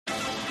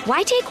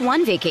Why take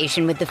one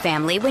vacation with the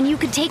family when you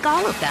could take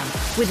all of them?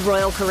 With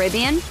Royal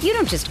Caribbean, you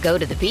don't just go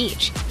to the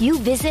beach. You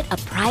visit a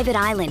private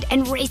island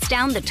and race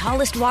down the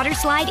tallest water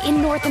slide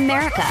in North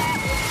America.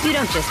 You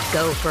don't just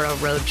go for a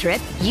road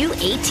trip. You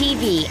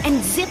ATV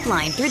and zip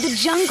line through the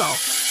jungle.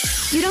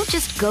 You don't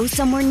just go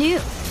somewhere new.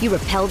 You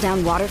rappel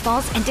down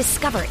waterfalls and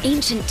discover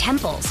ancient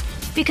temples.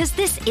 Because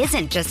this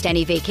isn't just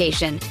any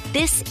vacation.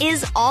 This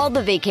is all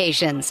the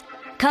vacations.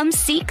 Come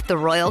seek the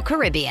Royal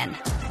Caribbean.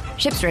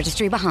 Ships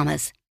Registry,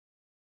 Bahamas.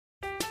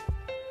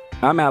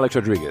 I'm Alex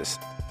Rodriguez.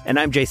 And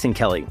I'm Jason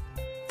Kelly.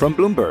 From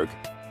Bloomberg,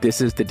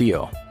 this is The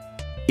Deal.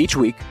 Each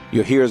week,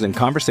 you'll hear us in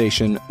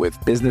conversation with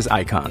business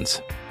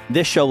icons.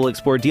 This show will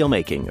explore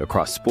deal-making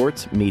across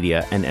sports,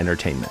 media, and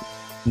entertainment.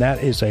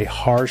 That is a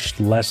harsh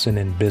lesson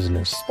in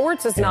business.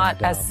 Sports is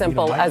not as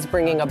simple as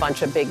bringing a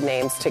bunch of big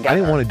names together. I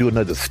didn't want to do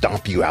another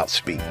stomp you out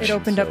speech. It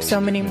opened up so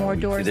many more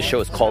doors. The show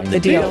is called The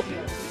Deal.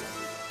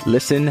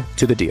 Listen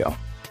to The Deal.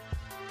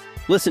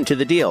 Listen to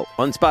The Deal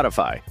on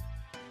Spotify.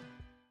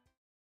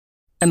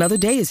 Another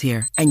day is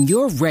here, and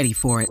you're ready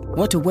for it.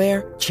 What to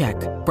wear? Check.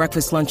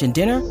 Breakfast, lunch, and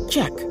dinner?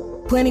 Check.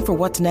 Planning for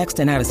what's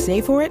next and how to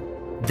save for it?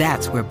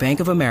 That's where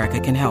Bank of America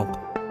can help.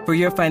 For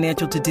your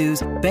financial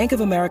to-dos, Bank of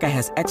America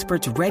has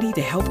experts ready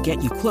to help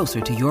get you closer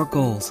to your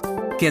goals.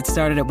 Get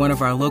started at one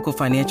of our local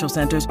financial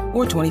centers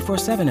or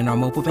 24/7 in our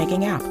mobile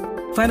banking app.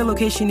 Find a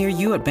location near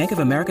you at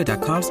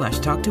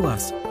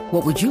bankofamerica.com/talktous.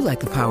 What would you like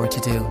the power to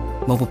do?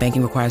 Mobile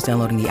banking requires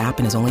downloading the app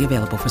and is only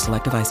available for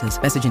select devices.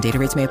 Message and data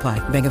rates may apply.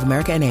 Bank of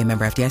America N.A.,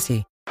 member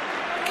FDIC.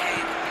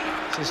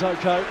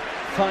 Sissoko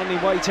finally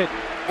waited.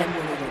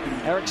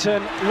 Eriksson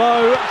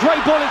low,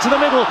 great ball into the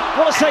middle.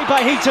 What a save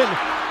by Heaton.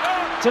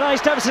 Denies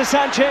Davison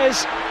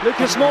Sanchez,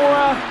 Lucas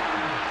Moura,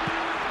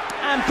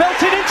 and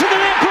belted into the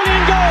net.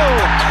 Brilliant goal.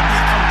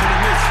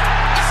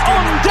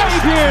 On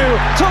debut,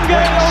 Tunge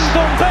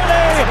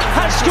Ndombele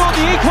has scored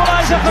the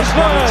equaliser for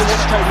Spurs.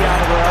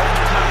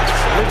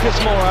 Lucas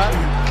Moura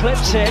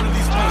clips it.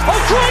 Oh,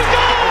 great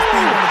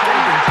goal!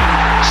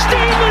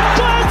 Stephen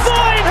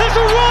Bergwijn has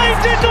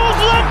arrived in North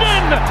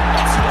London.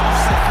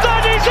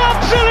 That is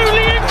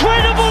absolutely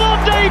incredible on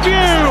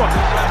debut.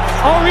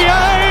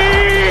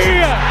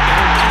 Aurier!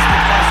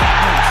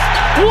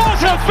 What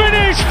a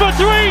finish for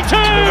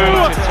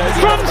 3-2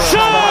 from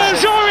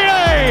Serge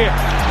Aurier!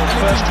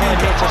 First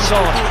time here to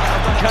Son.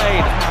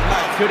 Kane.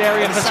 Good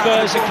area for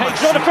Spurs, and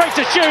Kane's not afraid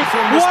to shoot.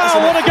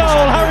 Wow, what a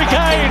goal, Harry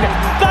Kane!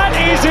 That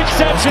is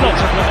exceptional.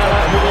 Lamella,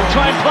 who will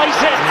try and place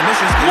it.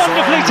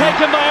 Wonderfully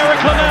taken by Eric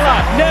Lamella.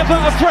 Never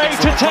afraid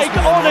to take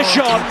on a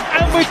shot,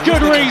 and with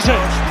good reason.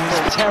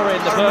 Terror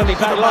in the Burnley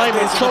back line,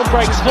 and Son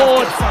breaks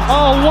forward.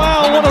 Oh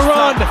wow, what a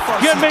run!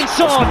 Heung-min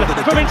Son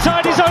from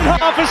inside his own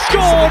half has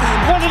scored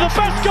one of the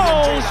best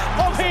goals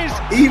of his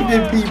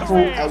evening, people,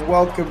 and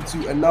welcome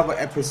to another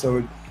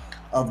episode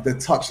of the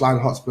Touchline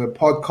Hotspur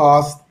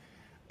podcast.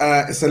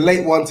 It's a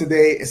late one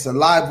today, it's a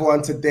live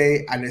one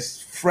today, and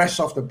it's fresh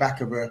off the back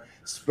of a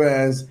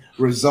Spurs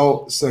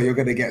result. So you're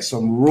going to get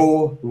some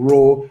raw,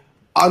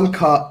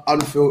 uncut,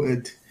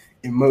 unfiltered,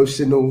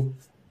 emotional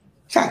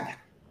chat.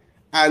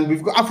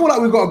 And I feel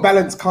like we've got a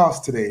balanced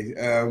cast today.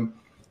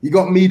 You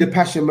got me, the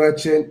passion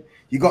merchant.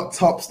 You got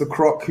Tops, the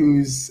croc,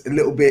 who's a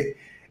little bit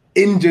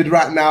injured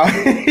right now.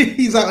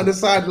 He's out on the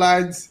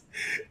sidelines.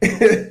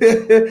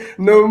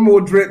 No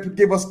more drip.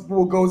 Give us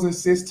more goals and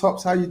assists.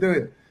 Tops, how you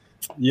doing?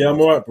 Yeah, I'm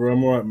all right, bro.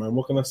 I'm all right, man.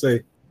 What can I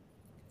say?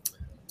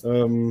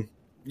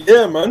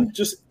 Yeah, man.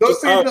 Don't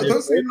say a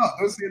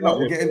lot.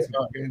 We'll get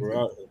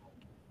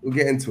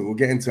into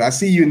it. I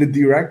see you in the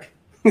do-rag.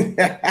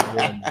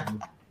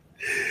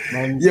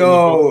 Man,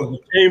 yo, in the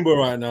chamber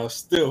right now,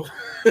 still.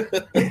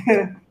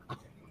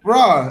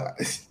 Bro,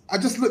 I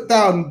just looked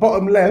down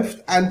bottom left,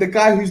 and the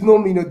guy who's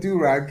normally in a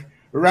do-rag,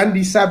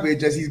 Randy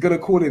Savage, as he's gonna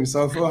call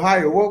himself,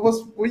 Ohio. What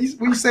are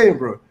you saying,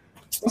 bro?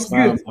 What's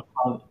good?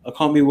 I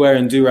can't be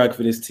wearing do-rag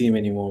for this team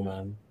anymore,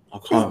 man. I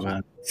can't,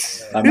 man.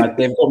 Like,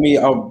 they've got me,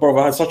 bro.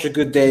 I had such a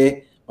good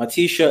day. My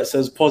T-shirt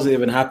says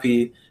positive and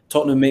happy.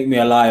 Tottenham make me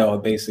a liar,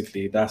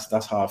 basically.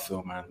 That's how I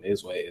feel, man. It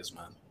is what it is,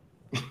 man.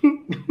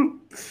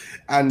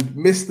 And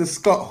Mr.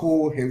 Scott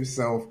Hall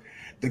himself,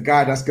 the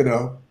guy that's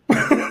gonna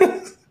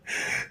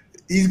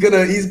he's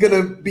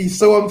gonna be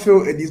so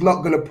unfiltered, he's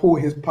not gonna pull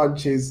his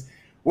punches.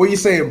 What are you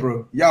saying,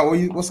 bro? Yeah,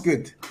 what's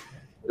good?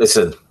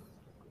 Listen,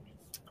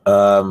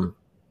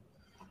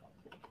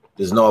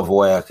 there's no other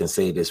way I can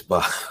say this,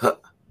 but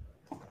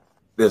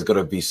there's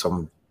gonna be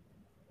some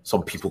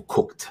people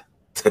cooked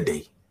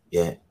today.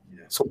 Yeah.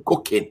 Some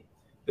cooking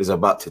is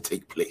about to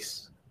take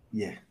place.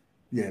 Yeah,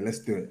 let's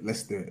do it.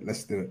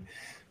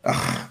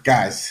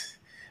 Guys,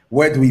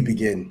 where do we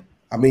begin?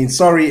 I mean,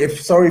 sorry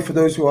for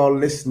those who are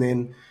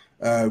listening.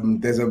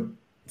 There's a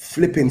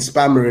flipping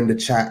spammer in the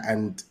chat,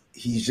 and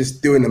he's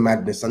just doing the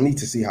madness. I need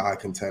to see how I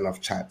can turn off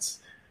chats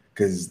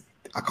because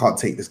I can't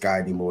take this guy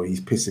anymore.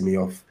 He's pissing me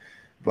off.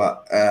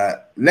 But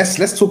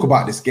let's talk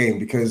about this game,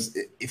 because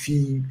if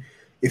you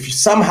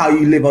somehow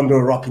you live under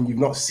a rock and you've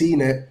not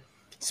seen it,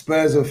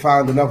 Spurs have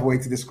found another way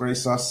to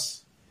disgrace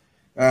us.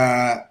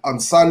 On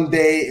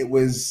Sunday, it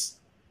was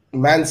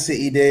Man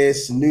City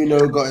this,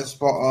 Nuno got it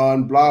spot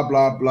on, blah,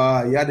 blah,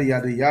 blah, yada,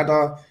 yada,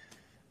 yada.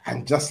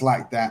 And just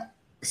like that,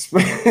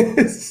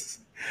 Spurs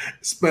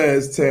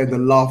turned the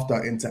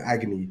laughter into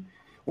agony.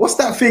 What's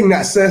that thing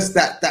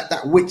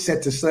that witch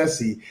said to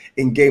Cersei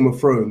in Game of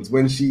Thrones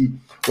when she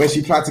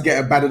tried to get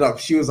her battered up?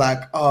 She was like,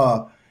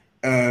 no,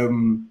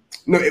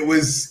 it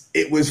was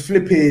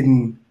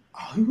flipping.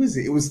 Oh, who was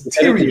it? It was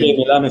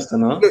Tyrion. Lannister,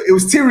 no? No, it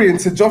was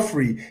Tyrion to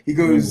Joffrey. He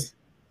goes,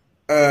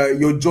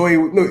 your joy.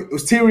 No, it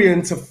was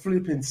Tyrion to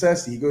flipping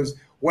Cersei. He goes,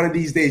 one of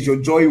these days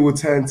your joy will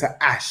turn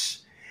to ash,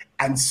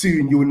 and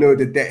soon you will know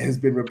the debt has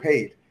been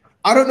repaid.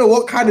 I don't know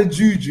what kind of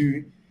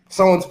juju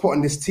someone's put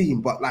on this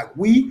team, but like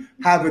we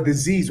have a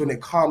disease when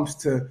it comes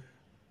to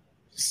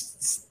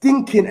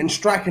stinking and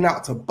striking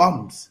out to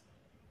bums.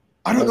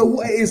 I don't know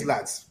what it is,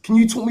 lads. Can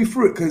you talk me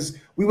through it? Because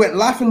we went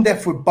life and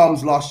death with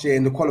bums last year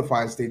in the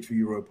qualifying stage for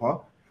Europa.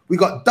 We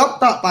got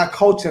dumped out by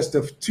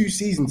Colchester 2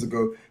 seasons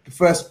ago,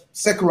 the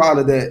second round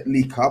of the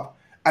League Cup,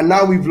 and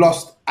now we've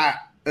lost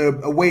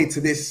away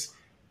to this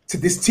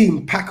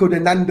team, Paco de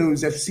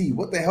Nando's FC.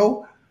 What the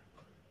hell?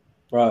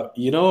 Right,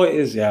 you know what it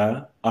is,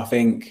 yeah? I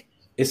think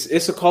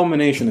it's a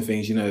combination of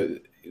things, you know,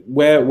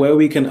 where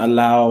we can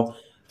allow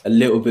a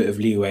little bit of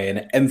leeway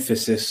and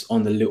emphasis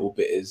on the little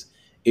bit is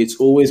it's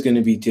always going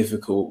to be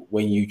difficult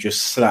when you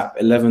just slap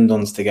 11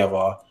 dons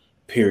together,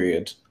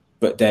 period.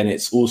 But then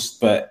it's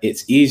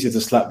easier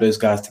to slap those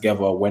guys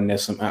together when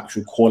there's some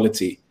actual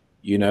quality.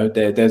 You know,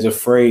 there's a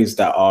phrase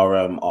that our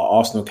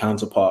Arsenal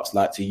counterparts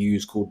like to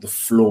use called the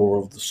floor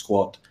of the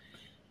squad,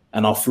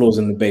 and our floor's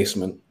in the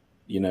basement.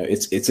 You know,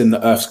 it's in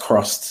the earth's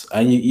crust,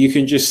 and you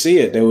can just see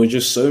it. There were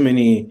just so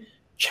many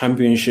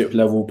championship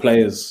level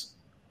players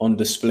on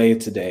display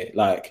today.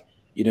 Like,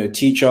 you know,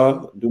 Teacher,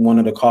 one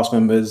of the cast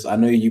members, I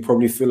know you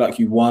probably feel like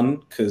you won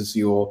because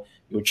you're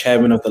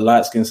chairman of the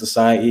Light Skin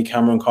Society.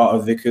 Cameron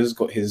Carter-Vickers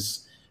got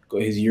his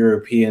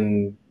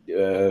European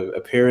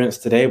appearance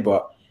today,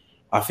 but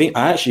I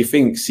actually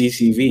think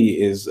CCV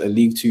is a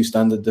League 2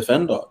 standard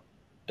defender.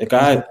 The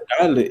guy,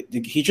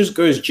 he just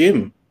goes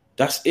gym.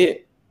 That's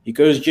it. He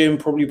goes gym,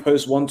 probably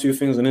posts 1-2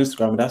 things on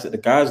Instagram, and that's it. The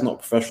guy's not a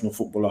professional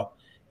footballer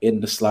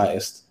in the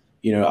slightest.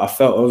 You know, I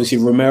felt obviously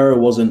Romero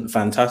wasn't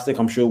fantastic.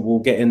 I'm sure we'll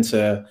get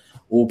into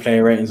all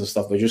player ratings and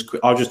stuff, but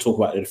I'll just talk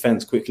about the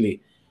defense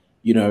quickly.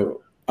 You know,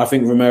 I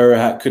think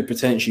Romero could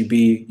potentially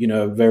be, you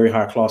know, a very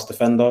high class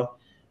defender.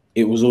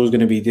 It was always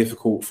going to be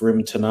difficult for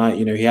him tonight.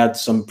 You know, he had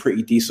some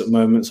pretty decent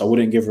moments. I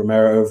wouldn't give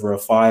Romero over a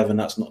 5, and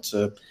that's not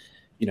to,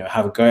 you know,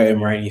 have a go at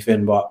him or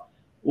anything, but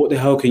what the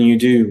hell can you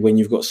do when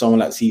you've got someone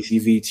like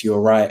CCV to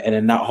your right, and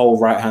then that whole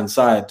right-hand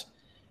side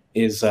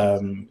is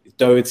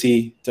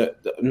Doherty.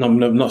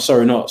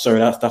 Sorry,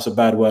 that's a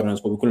bad word on us,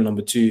 but we call it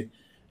number 2.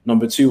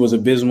 Number 2 was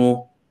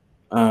abysmal.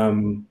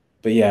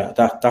 But yeah,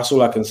 that's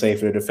all I can say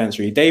for the defense.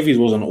 Really, Davies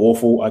wasn't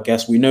awful. I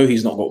guess we know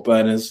he's not got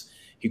burners.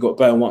 He got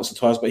burned once or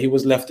twice, but he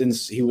was left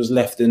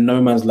in no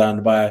man's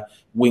land by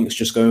Winks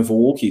just going for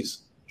walkies.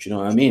 Do you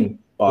know what I mean?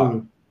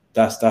 But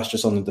that's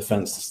just on the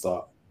defense to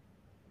start.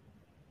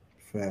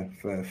 Fair.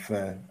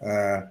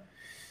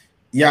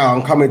 Yeah,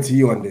 I'm coming to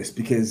you on this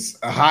because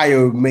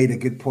Ohio made a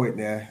good point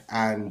there,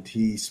 and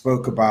he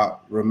spoke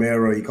about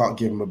Romero. You can't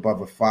give him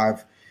above a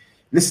 5.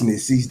 Listen,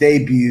 it's his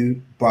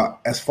debut, but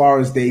as far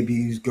as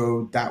debuts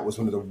go, that was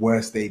one of the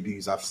worst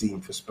debuts I've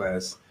seen for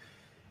Spurs.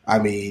 I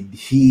mean,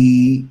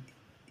 he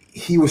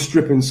was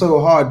stripping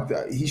so hard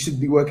that he should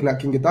be working at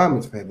King of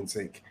Diamonds, for heaven's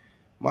sake.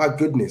 My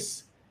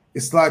goodness.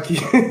 It's like he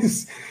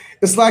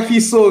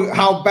saw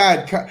how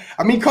bad.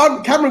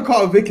 Cameron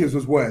Carter-Vickers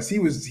was worse. He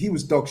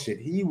was dog shit.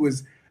 He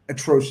was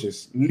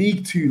atrocious.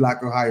 League 2,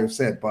 like Ohio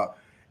said, but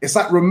it's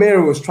like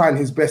Romero was trying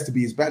his best to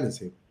be as bad as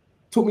him.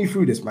 Talk me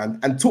through this, man,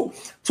 and talk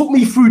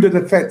me through the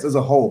defense as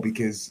a whole,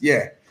 because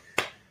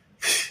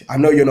I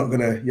know you're not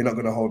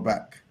gonna hold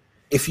back.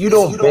 If you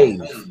don't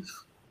bathe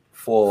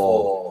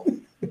for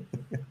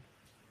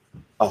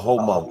a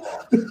whole month,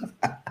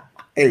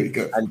 here we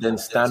go, and then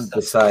stand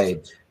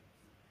beside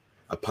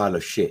a pile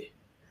of shit,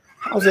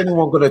 how's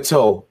anyone gonna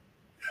tell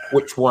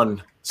which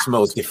one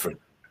smells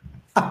different?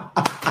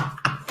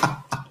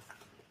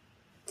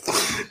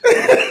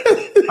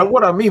 And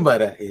what I mean by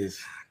that is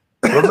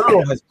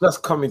Romero has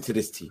just come into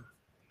this team.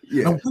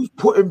 Yeah. And we've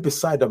put him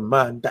beside a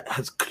man that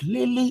has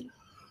clearly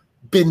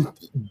been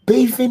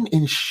bathing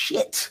in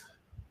shit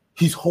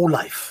his whole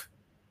life.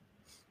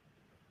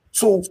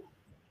 So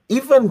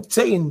even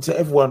saying to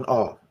everyone,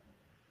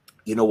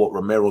 you know what,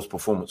 Romero's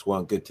performance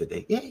weren't good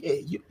today. Yeah,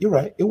 you're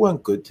right. It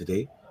weren't good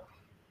today.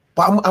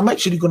 But I'm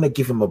actually going to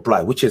give him a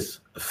blight, which is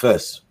a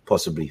first,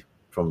 possibly,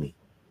 from me.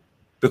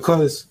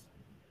 Because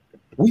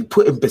we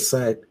put him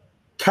beside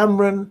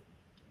Cameron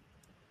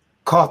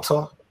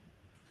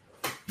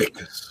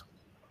Carter-Vickers.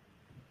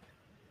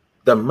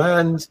 The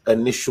man's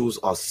initials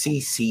are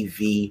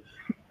CCV,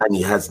 and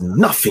he has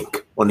nothing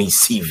on his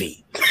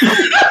CV.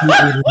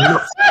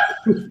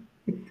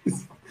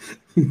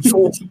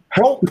 So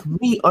help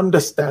me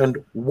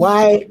understand,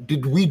 why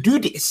did we do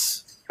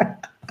this?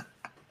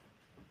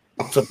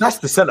 So that's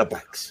the centre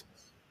backs.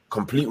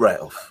 Complete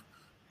write-off.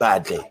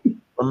 Bad day.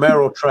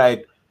 Romero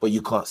tried but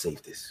you can't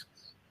save this.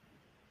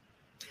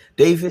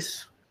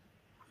 Davis,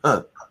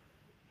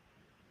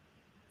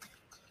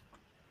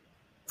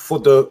 for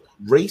the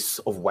race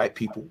of white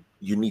people,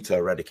 you need to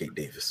eradicate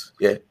Davis.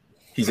 Yeah,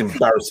 he's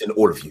embarrassing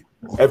all of you.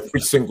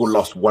 Every single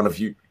last one of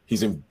you,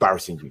 he's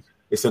embarrassing you.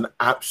 It's an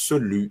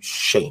absolute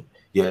shame.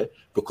 Yeah,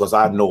 because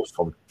I know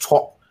some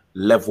top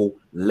level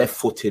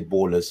left-footed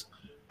ballers,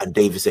 and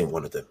Davis ain't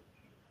one of them.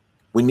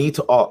 We need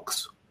to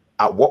ask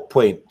at what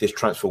point this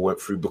transfer went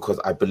through, because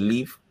I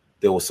believe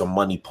there was some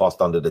money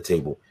passed under the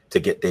table to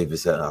get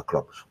Davis at our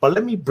club. But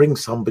let me bring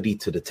somebody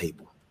to the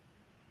table.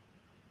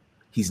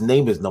 His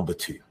name is number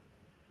 2.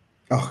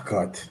 Oh,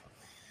 God.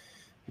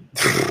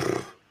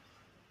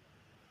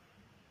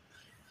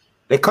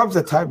 There comes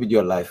a time in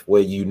your life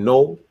where you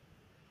know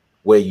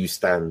where you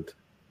stand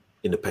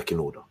in the pecking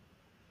order.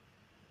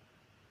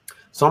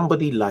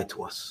 Somebody lied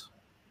to us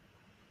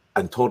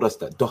and told us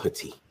that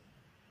Doherty,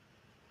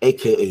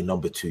 a.k.a.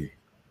 number 2,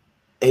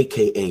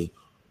 a.k.a.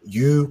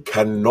 you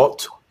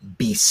cannot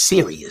be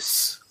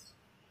serious,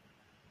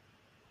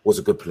 was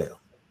a good player.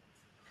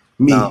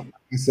 Now,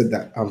 I said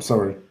that. I'm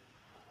sorry.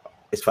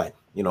 It's fine.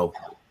 You know,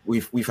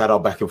 we've had our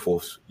back and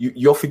forth.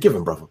 You're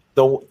forgiven, brother.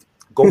 Don't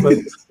go back.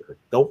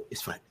 Don't.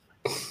 It's fine.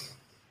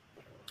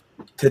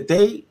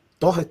 Today,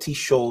 Doherty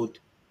showed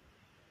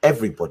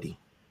everybody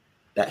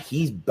that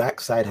his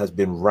backside has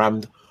been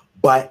rammed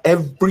by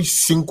every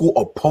single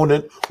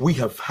opponent we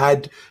have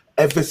had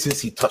ever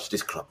since he touched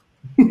this club.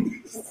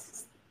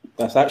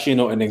 That's actually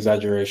not an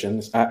exaggeration.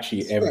 It's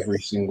actually every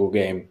single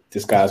game.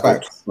 This guy's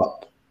got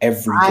up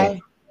every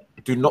game.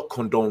 I do not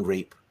condone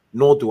rape,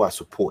 nor do I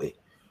support it.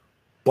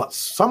 But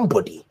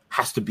somebody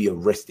has to be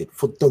arrested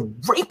for the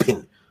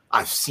raping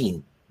I've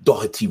seen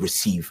Doherty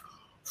receive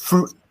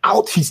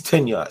throughout his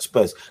tenure at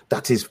Spurs.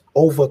 That is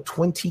over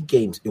 20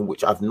 games in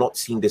which I've not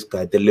seen this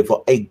guy deliver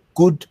a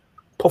good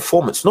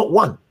performance. Not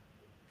one.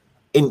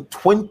 In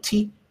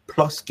 20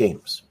 plus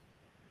games.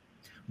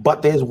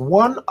 But there's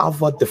one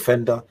other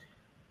defender.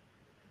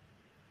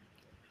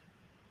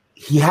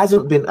 He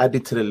hasn't been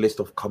added to the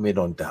list of coming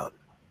on down.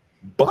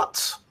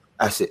 But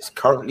as it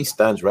currently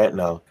stands right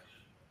now,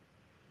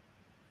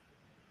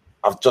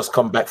 I've just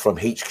come back from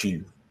HQ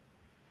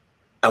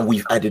and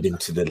we've added him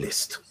to the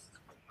list.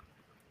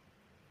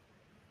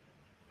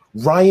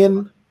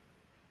 Ryan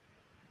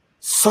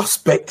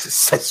Suspect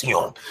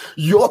Session.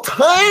 Your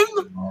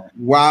time?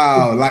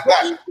 Wow, like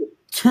that.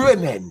 To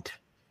an end.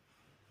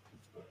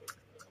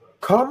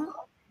 Come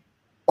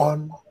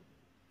on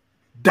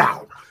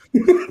down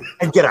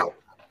and get out.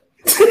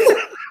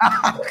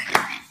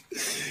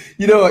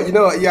 You know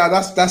what? Yeah,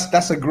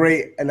 that's a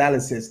great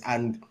analysis,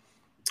 and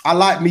I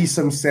like me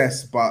some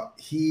Cess, but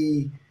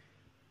he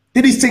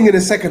did his thing in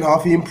the second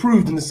half. He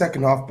improved in the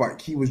second half,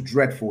 but he was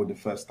dreadful in the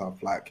first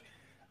half. Like,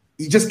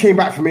 he just came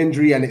back from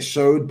injury and it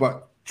showed.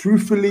 But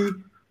truthfully,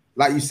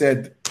 like you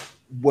said,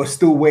 we're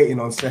still waiting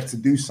on Cess to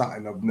do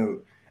something of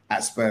note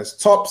at Spurs.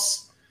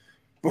 Tops,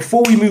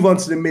 before we move on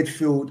to the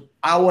midfield,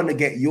 I want to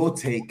get your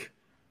take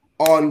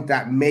on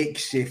that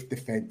makeshift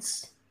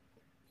defense.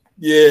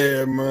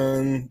 Yeah,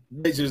 man.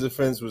 Makeshift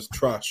defense was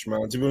trash,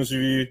 man. To be honest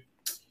with you,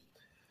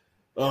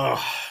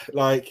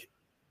 like,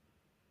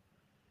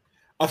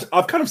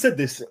 I've kind of said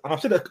this, and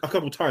I've said it a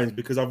couple of times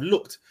because I've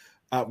looked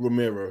at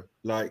Romero.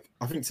 Like,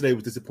 I think today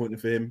was disappointing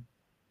for him.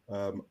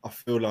 I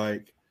feel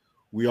like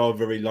we are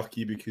very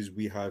lucky because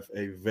we have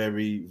a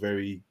very,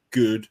 very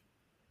good,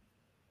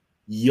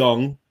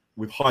 young,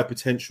 with high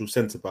potential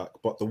centre-back.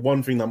 But the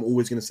one thing that I'm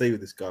always going to say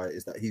with this guy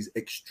is that he's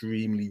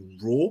extremely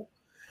raw.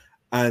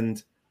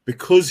 And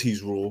because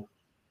he's raw,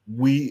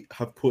 we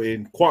have put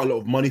in quite a lot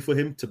of money for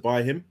him to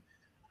buy him.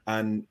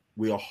 And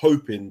we are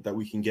hoping that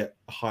we can get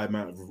a high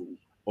amount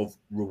of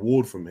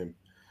reward from him.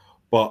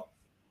 But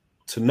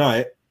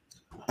tonight,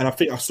 and I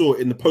think I saw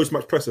it in the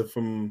post-match presser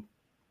from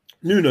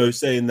Nuno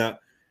saying that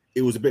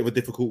it was a bit of a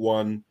difficult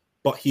one,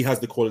 but he has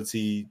the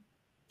quality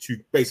to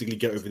basically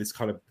get over this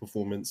kind of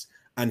performance,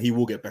 and he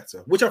will get better,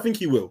 which I think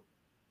he will.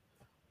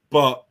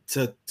 But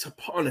to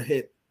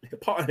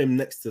put him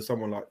next to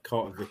someone like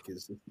Carter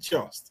Vickers,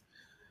 just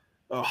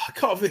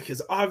Carter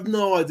Vickers, I have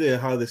no idea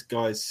how this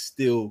guy's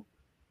still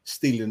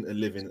stealing a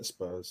living at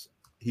Spurs.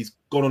 He's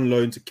gone on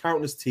loan to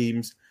countless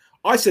teams.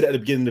 I said at the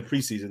beginning of the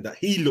preseason that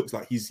he looks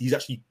like he's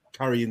actually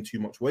carrying too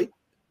much weight.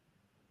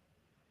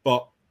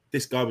 But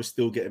this guy was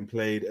still getting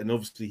played, and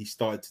obviously he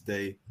started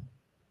today.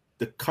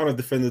 The kind of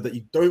defender that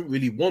you don't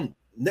really want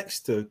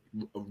next to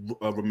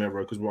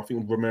Romero, because I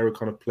think Romero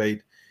kind of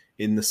played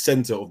in the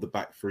centre of the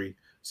back three.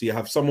 So you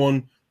have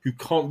someone who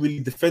can't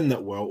really defend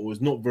that well or is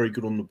not very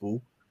good on the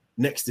ball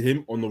next to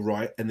him on the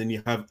right, and then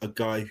you have a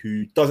guy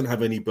who doesn't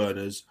have any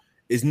burners,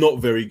 is not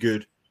very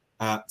good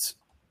at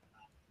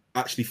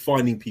actually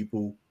finding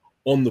people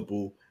on the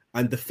ball,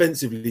 and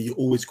defensively you're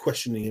always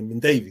questioning him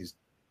in Davies.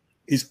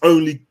 His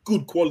only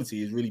good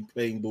quality is really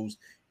playing balls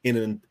in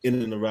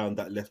and around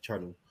that left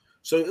channel.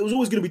 So it was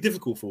always going to be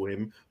difficult for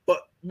him.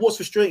 But what's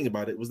frustrating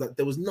about it was that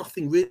there was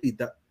nothing really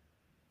that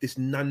this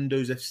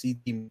Nando's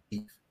FC team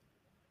did.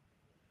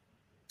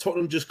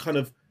 Tottenham just kind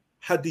of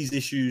had these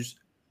issues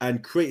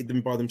and created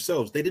them by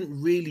themselves. They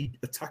didn't really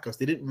attack us.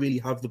 They didn't really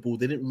have the ball.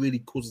 They didn't really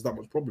cause us that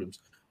much problems.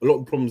 A lot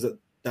of the problems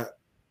that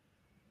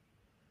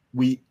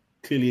we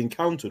clearly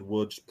encountered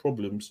were just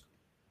problems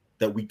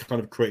that we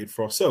kind of created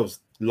for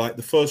ourselves, like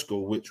the first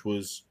goal, which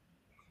was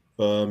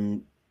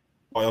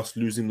by us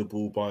losing the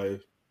ball by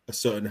a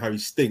certain Harry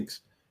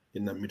Stinks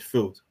in that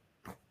midfield.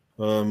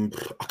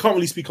 I can't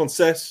really speak on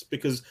Cess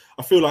because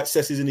I feel like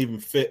Cess isn't even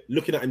fit.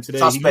 Looking at him today,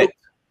 Suspect.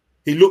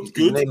 He looked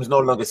good. His name is no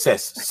longer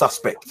Cess.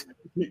 Suspect.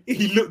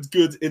 He looked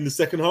good in the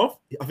second half.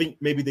 I think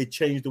maybe they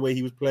changed the way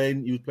he was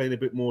playing. He was playing a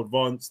bit more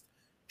advanced,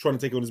 trying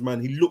to take on his man.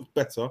 He looked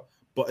better,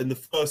 but in the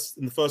first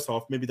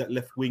half, maybe that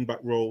left wing back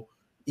role,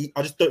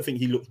 I just don't think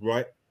he looked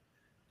right.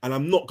 And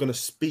I'm not going to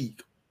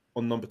speak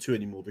on number 2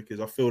 anymore because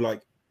I feel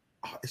like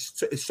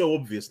it's so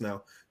obvious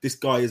now. This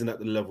guy isn't at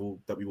the level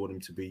that we want him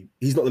to be.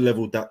 He's not the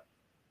level that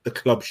the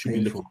club should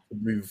be looking to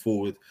move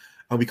forward.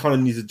 And we kind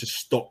of need to just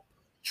stop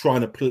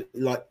trying to play.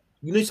 Like,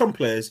 you know, some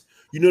players,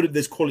 you know that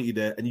there's quality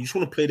there and you just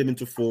want to play them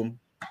into form.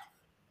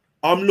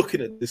 I'm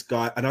looking at this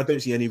guy and I don't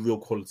see any real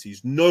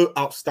qualities. No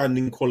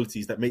outstanding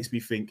qualities that makes me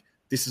think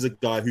this is a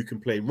guy who can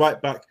play right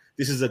back.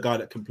 This is a guy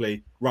that can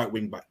play right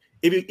wing back.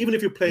 Even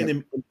if you're playing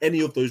him in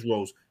any of those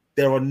roles,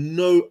 there are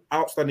no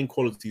outstanding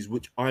qualities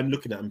which I'm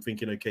looking at and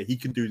thinking, okay, he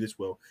can do this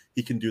well.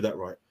 He can do that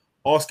right.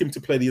 Ask him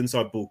to play the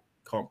inside ball,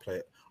 can't play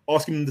it.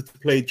 Ask him to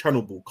play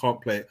channel ball,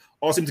 can't play it.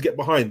 Ask him to get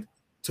behind,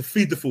 to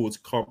feed the forwards,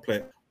 can't play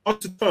it.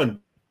 Ask him to turn.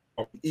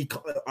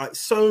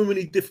 So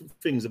many different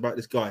things about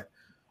this guy.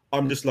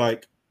 I'm just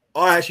like,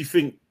 I actually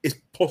think it's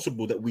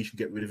possible that we should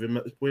get rid of him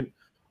at this point.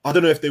 I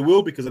don't know if they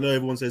will because I know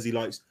everyone says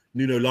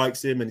Nuno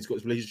likes him and he's got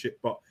his relationship,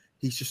 but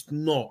he's just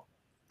not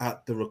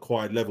at the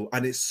required level.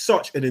 And it's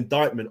such an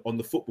indictment on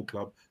the football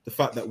club, the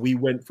fact that we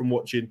went from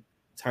watching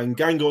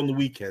Tanganga on the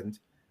weekend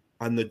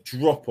and the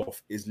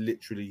drop-off is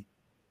literally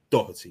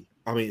Doherty.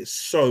 I mean, it's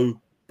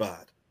so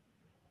bad.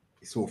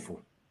 It's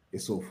awful.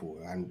 It's awful.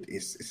 And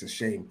it's a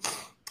shame.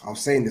 I was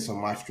saying this on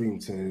my stream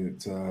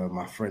to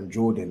my friend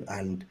Jordan,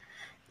 and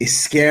it's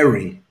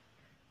scary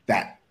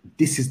that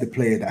this is the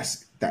player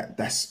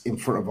that's in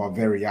front of our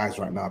very eyes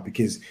right now,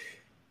 because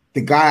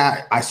the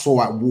guy I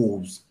saw at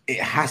Wolves, it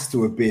has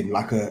to have been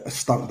like a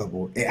stunt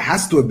double. It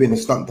has to have been a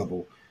stunt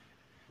double,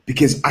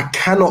 because I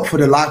cannot for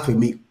the life of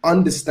me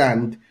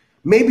understand.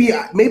 Maybe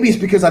it's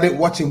because I didn't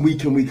watch him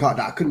week in, week out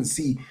that I couldn't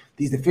see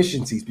these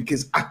deficiencies,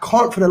 because I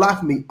can't for the life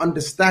of me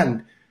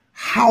understand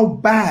how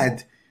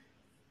bad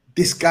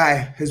this guy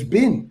has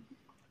been.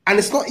 And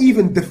it's not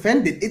even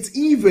defending, it's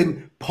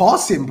even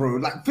passing, bro.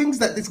 Like things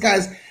that this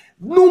guy's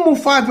normal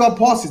 5-yard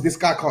passes, this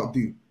guy can't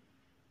do.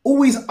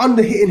 Always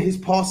under-hitting his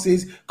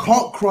passes,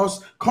 can't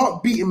cross,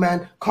 can't beat a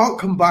man, can't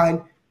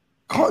combine,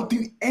 can't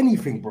do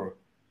anything, bro.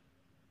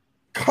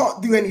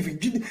 Can't do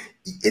anything.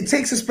 It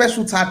takes a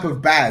special type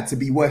of bad to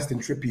be worse than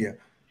Trippier.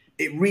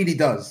 It really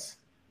does.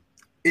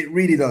 It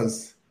really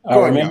does. I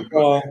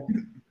remember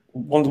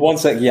one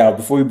sec, yeah.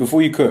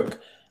 Before you cook,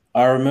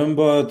 I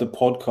remember the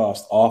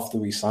podcast after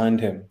we signed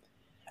him,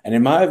 and it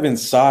might have been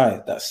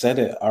Sai that said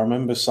it. I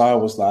remember Sai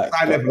was like,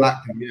 I never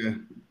liked him. Yeah.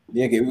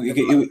 Yeah,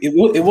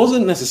 it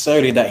wasn't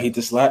necessarily that he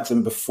disliked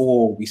him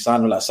before we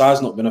signed him. Like, Sai's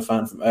not been a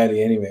fan from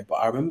early anyway, but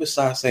I remember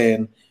Sai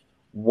saying,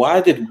 why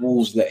did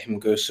Wolves let him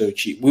go so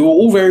cheap? We were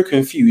all very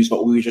confused,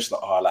 but we were just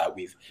like, oh, like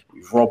we've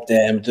robbed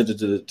them.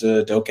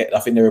 They'll get. I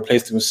think they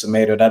replaced him with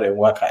Semedo. That didn't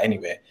work out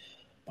anyway.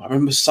 But I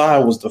remember Sai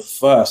was the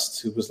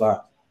first who was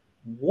like,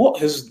 what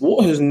has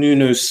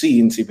Nuno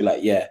seen to be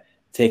like, yeah,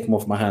 take him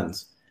off my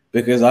hands?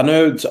 Because I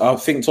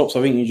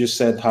think you just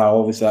said how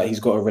obviously like, he's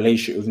got a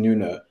relationship with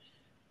Nuno.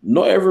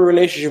 Not every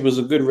relationship is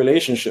a good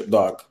relationship,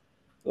 dog.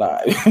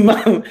 Like,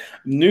 man,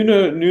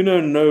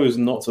 Nuno knows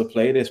not to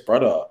play this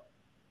brother.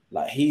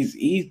 Like,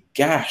 he's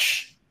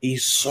gash.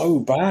 He's so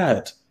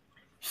bad.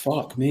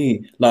 Fuck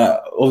me. Like,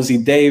 obviously,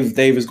 Dave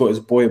has got his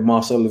boy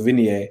Marcel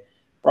Lavinier.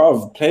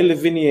 Bro, play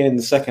Lavinier in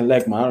the second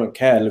leg, man. I don't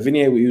care.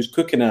 Lavinier, he was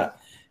cooking at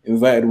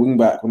inverted wing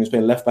back when he was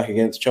playing left back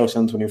against Chelsea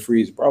on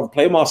 23s. Bro,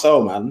 play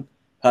Marcel, man.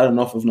 Had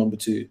enough of number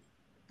 2.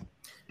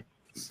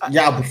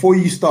 Yeah, before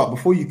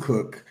you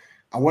cook,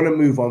 I want to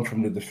move on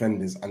from the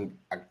defenders, and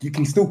you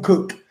can still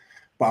cook,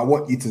 but I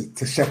want you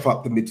to chef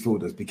up the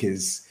midfielders,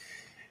 because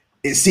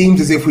it seems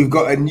as if we've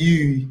got a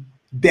new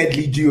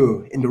deadly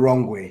duo in the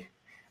wrong way.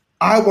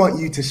 I want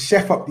you to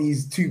chef up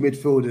these 2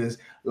 midfielders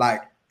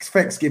like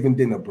Thanksgiving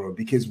dinner, bro,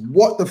 because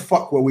what the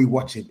fuck were we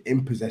watching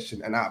in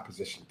possession and out of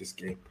possession this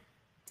game?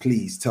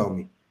 Please tell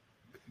me.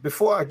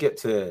 Before I get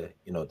to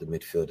the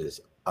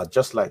midfielders, I'd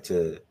just like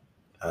to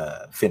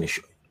finish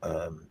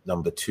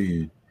number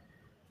 2.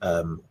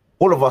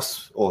 All of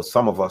us, or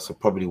some of us, have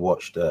probably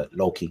watched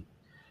Loki,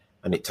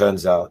 and it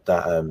turns out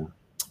that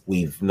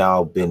we've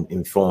now been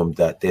informed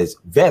that there's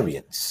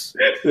variants.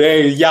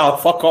 Yeah,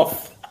 fuck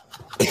off.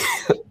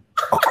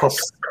 Across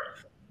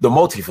the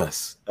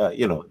multiverse.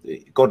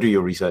 Go do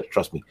your research,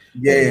 trust me.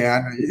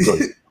 Yeah,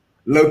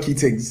 Loki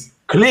things.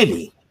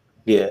 Clearly,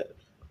 yeah,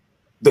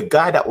 the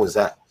guy that was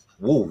at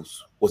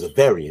Wolves was a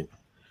variant,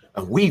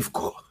 and we've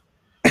got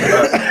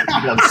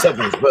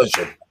 1/7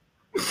 version.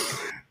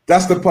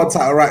 That's the pod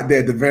title right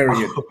there, the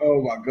variant.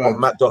 Oh my God. Of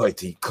Matt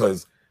Doherty,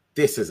 because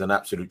this is an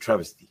absolute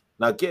travesty.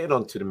 Now, getting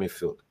on to the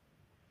midfield.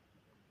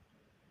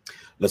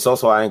 Let's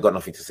also, I ain't got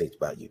nothing to say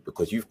about you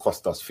because you've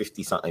cost us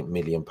 50-something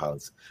million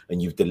pounds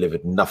and you've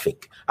delivered nothing,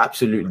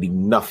 absolutely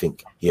nothing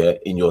here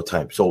in your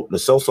time. So, Lo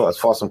Celso, as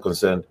far as I'm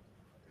concerned,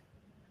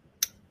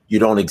 you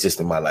don't exist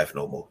in my life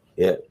no more.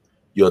 Yeah,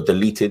 you're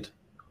deleted.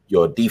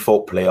 You're a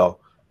default player.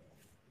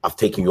 I've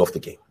taken you off the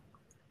game.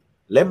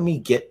 Let me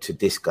get to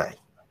this guy.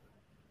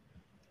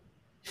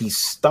 He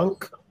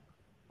stunk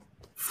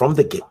from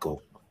the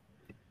get-go.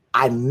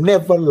 I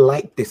never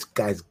liked this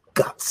guy's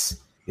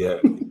guts. Yeah.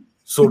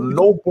 So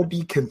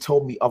nobody can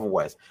tell me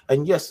otherwise.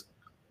 And yes,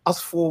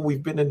 us four,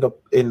 we've been in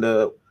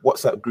the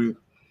WhatsApp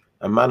group,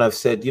 and man, I've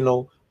said,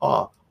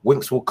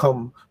 Winks will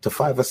come to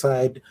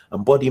five-a-side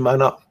and body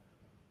man up.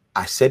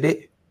 I said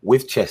it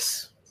with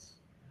chess.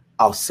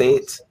 I'll say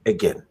it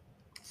again.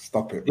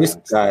 Stop it, man. This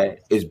guy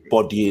is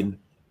bodying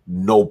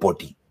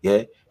nobody.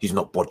 Yeah, he's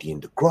not bodying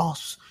the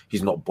grass.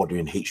 He's not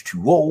bodying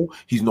H2O.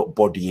 He's not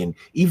bodying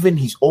even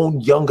his own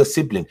younger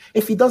sibling.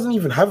 If he doesn't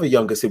even have a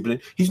younger sibling,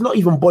 he's not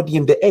even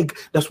bodying the egg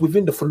that's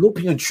within the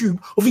fallopian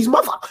tube of his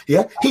mother.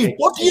 Yeah, he's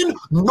bodying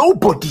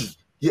nobody.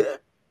 Yeah,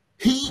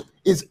 he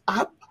is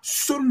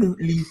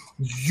absolutely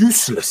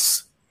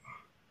useless.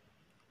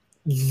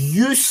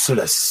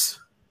 Useless.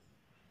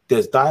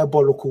 There's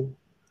diabolical,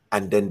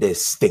 and then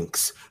there's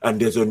stinks, and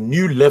there's a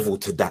new level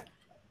to that.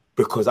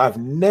 Because I've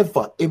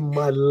never in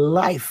my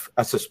life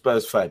as a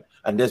Spurs fan,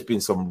 and there's been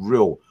some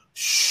real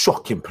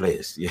shocking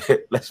players. Yeah,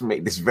 let's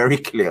make this very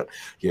clear.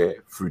 Yeah,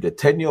 through the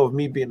tenure of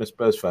me being a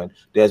Spurs fan,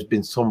 there's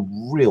been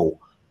some real,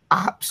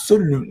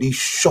 absolutely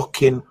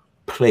shocking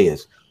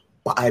players.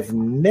 But I've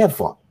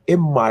never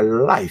in my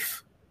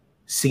life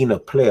seen a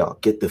player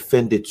get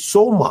defended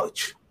so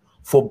much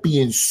for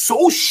being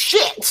so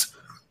shit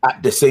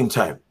at the same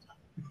time.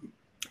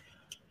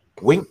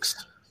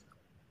 Winks,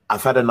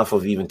 I've had enough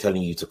of even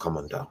telling you to come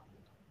on down.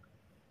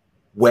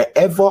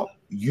 Wherever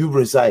you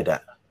reside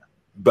at,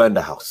 burn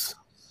the house.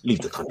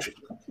 Leave the country.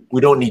 We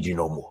don't need you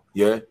no more.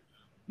 Yeah?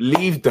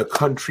 Leave the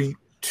country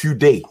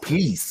today.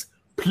 Please.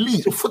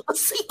 Please. For the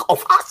sake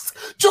of us.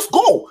 Just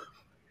go.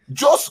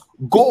 Just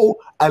go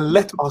and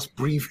let us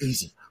breathe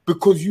easy.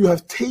 Because you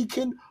have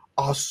taken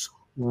us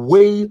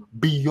way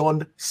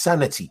beyond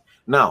sanity.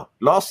 Now,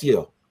 last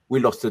year,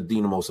 we lost to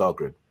Dinamo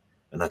Zagreb.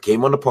 And I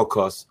came on the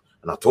podcast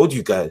and I told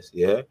you guys,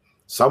 yeah,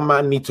 some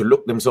man need to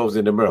look themselves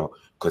in the mirror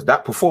because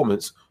that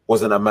performance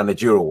wasn't a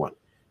managerial one.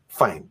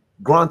 Fine.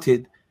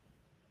 Granted,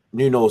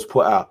 Nuno's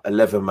put out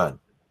 11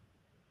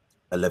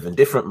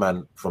 different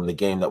men from the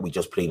game that we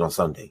just played on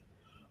Sunday.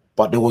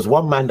 But there was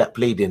one man that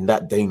played in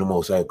that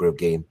Dinamo Zagreb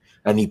game,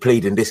 and he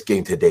played in this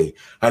game today,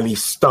 and he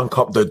stunk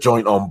up the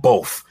joint on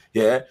both.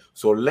 Yeah?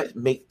 So let's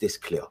make this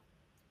clear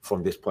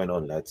from this point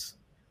on, lads.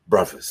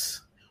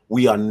 Brothers,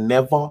 we are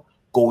never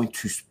going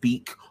to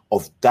speak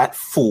of that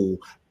fool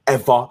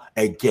ever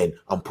again.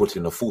 I'm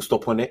putting a full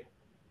stop on it.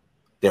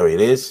 There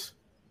it is.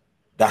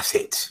 That's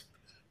it.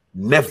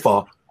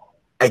 Never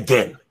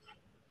again.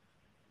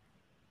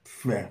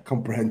 Yeah,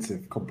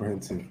 comprehensive.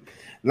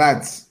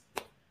 Lads,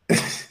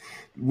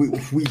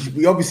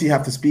 we obviously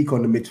have to speak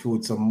on the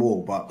midfield some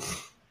more, but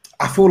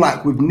I feel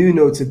like with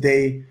Nuno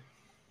today,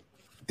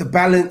 the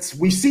balance,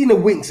 we've seen the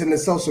Winks in the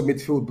Celso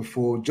midfield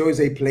before.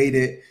 Jose played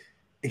it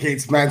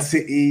against Man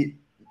City,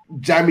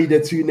 jammied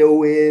the 2-0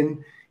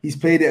 win. He's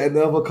played it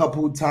another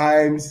couple of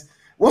times.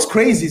 What's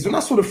crazy is when I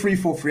saw the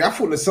 3-4-3, I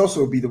thought Lo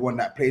Celso would be the one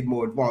that played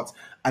more advanced,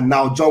 and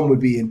now John would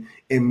be in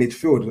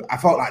midfield. I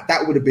felt like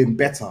that would have been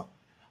better.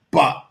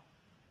 But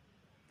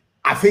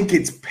I think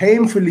it's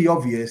painfully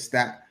obvious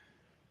that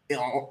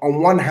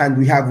on one hand,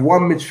 we have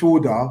one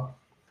midfielder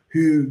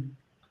who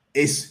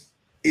is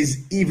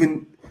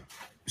even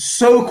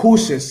so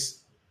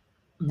cautious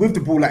with the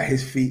ball at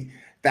his feet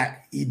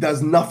that he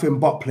does nothing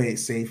but play it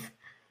safe.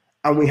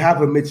 And we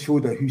have a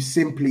midfielder who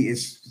simply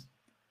is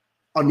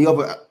on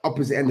the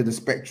opposite end of the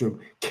spectrum,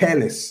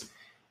 careless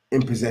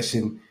in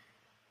possession.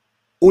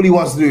 All he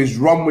wants to do is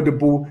run with the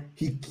ball.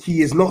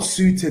 He is not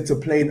suited to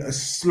playing a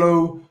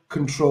slow,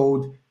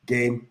 controlled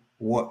game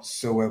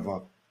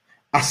whatsoever.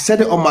 I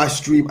said it on my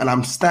stream and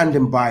I'm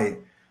standing by it.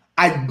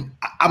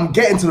 I'm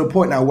getting to the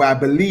point now where I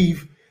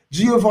believe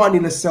Giovanni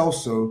Lo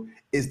Celso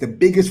is the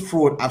biggest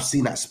fraud I've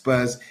seen at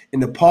Spurs in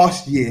the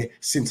past year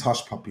since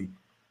Hush Puppy.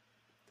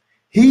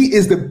 He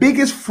is the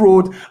biggest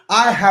fraud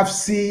I have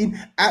seen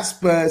at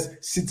Spurs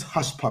since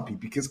Hush Puppy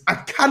because I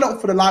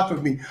cannot for the life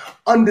of me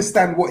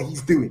understand what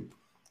he's doing.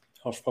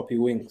 Hush Puppy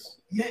Winks.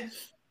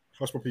 Yes.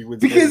 Hush Puppy with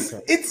because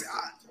it's...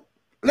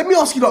 let me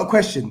ask you a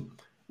question.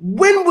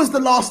 When was the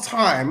last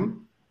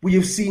time we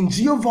have seen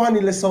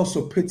Giovanni Lo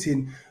Celso put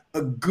in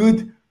a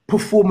good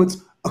performance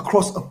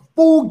across a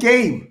full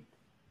game?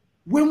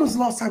 When was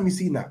the last time you've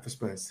seen that for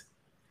Spurs?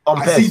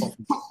 I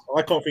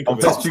can't think of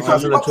it.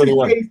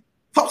 2021.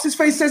 Tops's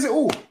face says it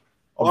all.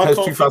 On PES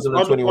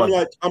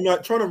 2021. I'm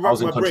like trying to wrap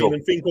my brain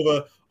and think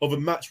of a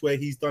match where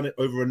he's done it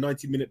over a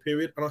 90-minute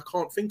period, and I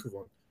can't think of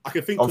one. I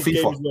can think of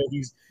games where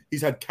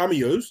he's had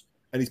cameos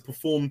and he's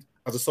performed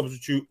as a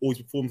substitute or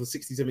he's performed for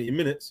 60, 70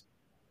 minutes.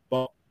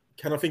 But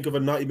can I think of a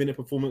 90-minute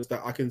performance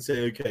that I can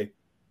say, okay,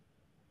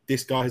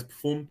 this guy has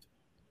performed?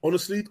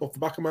 Honestly, off the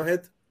back of my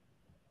head,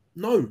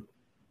 no.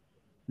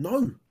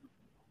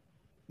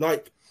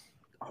 Like,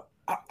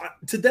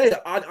 today,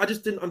 I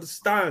just didn't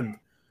understand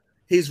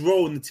his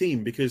role in the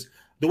team, because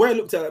the way I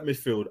looked at that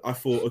midfield, I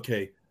thought,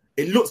 okay,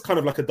 it looks kind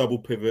of like a double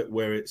pivot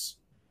where it's,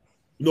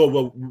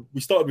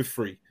 we started with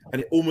 3,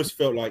 and it almost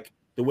felt like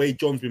the way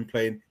John's been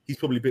playing, he's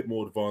probably a bit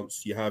more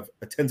advanced. You have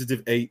a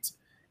tentative 8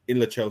 in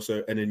Lo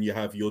Celso, and then you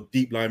have your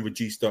deep line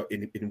Regista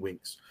in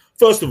Winks.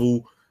 First of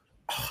all,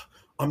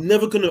 I'm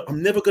never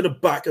gonna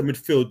back a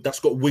midfield that's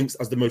got Winks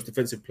as the most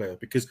defensive player,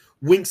 because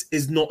Winks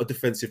is not a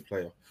defensive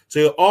player. So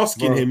you're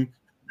asking him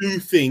to do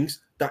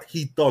things that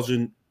he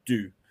doesn't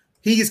do.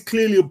 He is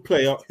clearly a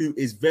player who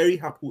is very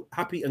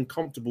happy and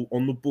comfortable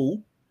on the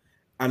ball,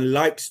 and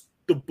likes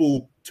the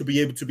ball to be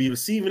able to be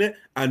receiving it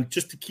and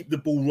just to keep the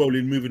ball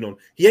rolling, moving on.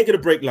 He ain't gonna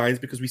break lines,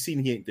 because we've seen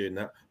he ain't doing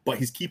that, but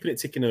he's keeping it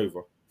ticking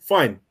over.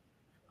 Fine.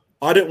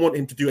 I don't want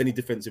him to do any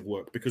defensive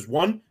work, because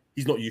 1,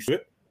 he's not used to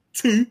it.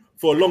 2,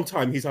 for a long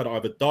time, he's had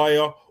either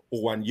Dyer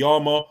or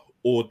Wanyama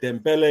or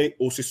Dembele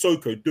or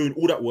Sissoko doing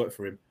all that work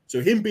for him. So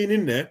him being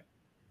in there,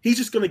 he's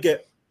just going to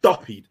get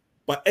duppied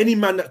by any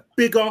man that's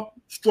bigger,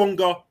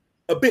 stronger,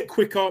 a bit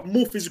quicker,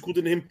 more physical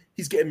than him.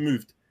 He's getting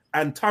moved.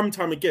 And time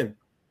again,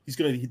 this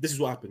is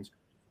what happens.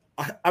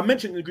 I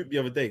mentioned in the group the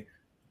other day,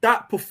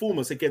 that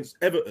performance against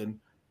Everton,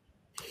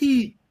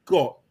 he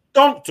got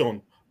dunked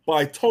on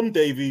by Tom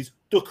Davies,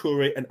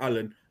 Doucouré and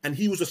Allen, and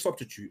he was a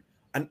substitute.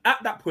 And at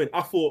that point,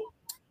 I thought,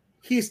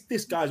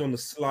 this guy's on the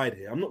slide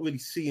here. I'm not really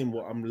seeing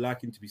what I'm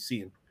liking to be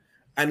seeing.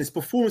 And it's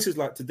performances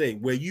like today,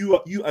 where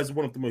you as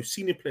one of the most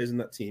senior players in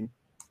that team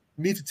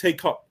need to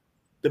take up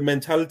the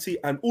mentality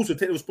and also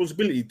take the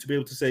responsibility to be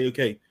able to say,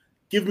 okay,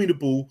 give me the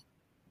ball,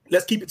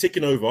 let's keep it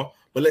ticking over,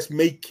 but let's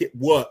make it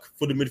work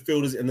for the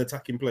midfielders and the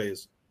attacking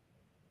players.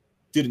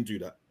 Didn't do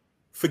that.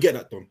 Forget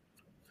that, Don.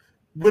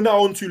 We're now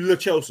on to Lo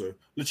Celso.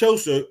 Lo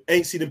Celso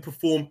ain't seen him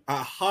perform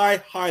at a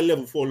high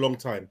level for a long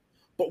time.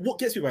 But what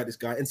gets me about this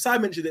guy, and Si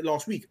mentioned it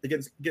last week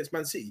against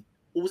Man City,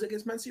 or was it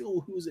against Man City,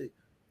 or who was it?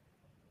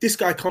 This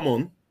guy come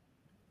on,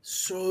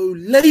 so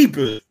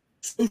laboured,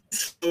 so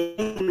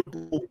something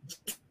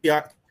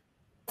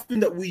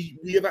that we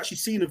have actually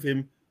seen of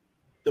him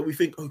that we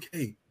think,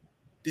 okay,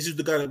 this is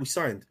the guy that we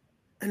signed.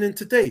 And then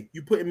today,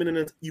 you put him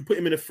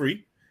in a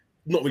 3,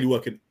 not really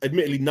working.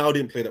 Admittedly, now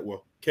didn't play that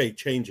well. Okay,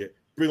 change it.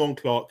 Bring on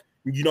Clark.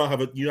 You now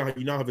have a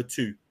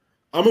 2.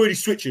 I'm already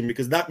switching,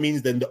 because that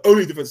means then the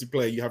only defensive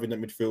player you have in that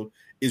midfield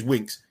is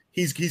Winks.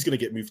 He's going to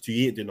get moved to.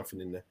 He ain't doing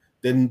nothing in there.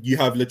 Then you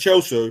have Lo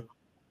Celso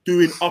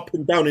doing up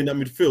and down in that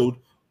midfield,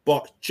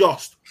 but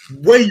just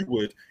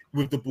wayward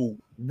with the ball,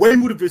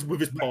 wayward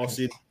with his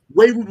passing,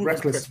 wayward with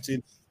his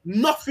pressing.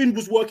 Nothing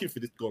was working for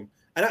this gun.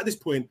 And at this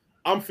point,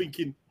 I'm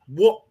thinking,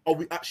 what are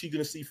we actually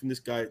going to see from this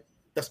guy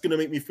that's going to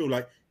make me feel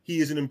like he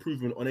is an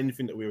improvement on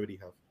anything that we already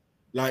have?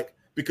 Like,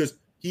 because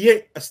he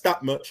ain't a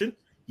stat merchant.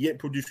 He ain't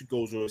producing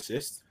goals or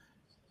assists.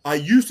 I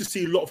used to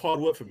see a lot of hard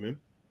work from him,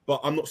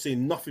 but I'm not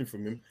seeing nothing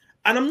from him.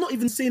 And I'm not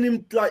even seeing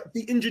him, like,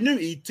 the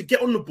ingenuity to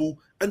get on the ball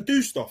and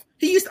do stuff.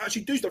 He used to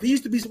actually do stuff. He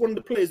used to be one of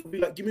the players that would be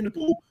like, give me the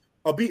ball,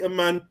 I'll beat a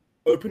man,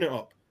 open it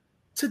up.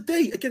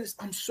 Today,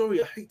 I'm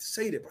sorry, I hate to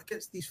say it, but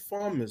against these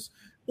farmers,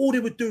 all they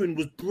were doing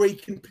was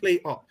breaking play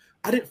up.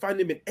 I didn't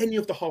find him in any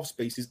of the half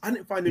spaces. I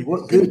didn't find him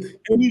in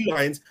any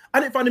lines.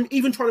 I didn't find him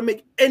even trying to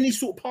make any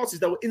sort of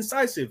passes that were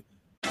incisive.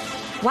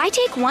 Why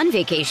take one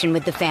vacation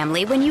with the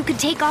family when you could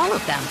take all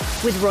of them?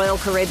 With Royal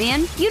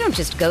Caribbean, you don't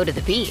just go to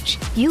the beach.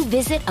 You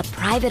visit a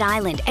private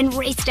island and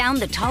race down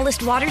the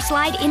tallest water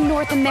slide in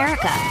North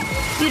America.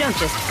 You don't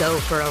just go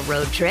for a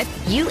road trip.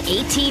 You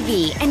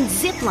ATV and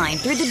zip line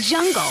through the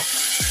jungle.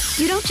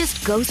 You don't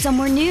just go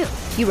somewhere new.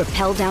 You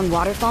rappel down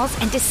waterfalls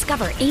and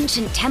discover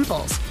ancient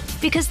temples.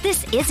 Because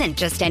this isn't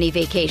just any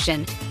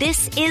vacation.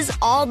 This is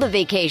all the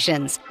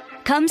vacations.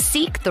 Come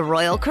seek the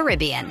Royal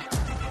Caribbean.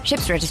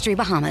 Ships Registry,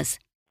 Bahamas.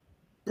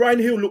 Brian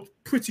Hill looked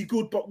pretty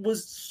good, but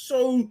was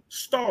so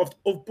starved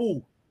of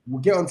ball.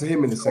 We'll get onto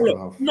him in the second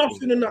half.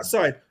 Nothing on that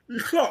side.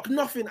 Clark,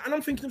 nothing. And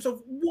I'm thinking to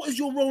myself, what is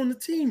your role in the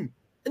team?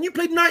 And you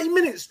played 90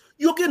 minutes.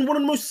 You're getting one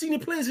of the most senior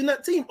players in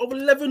that team of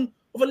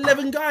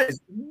 11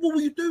 guys. What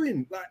were you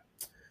doing? Like,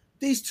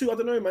 these two, I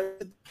don't know,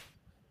 man.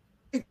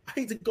 I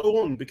hate to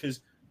go on,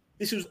 because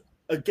this was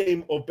a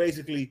game of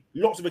basically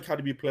lots of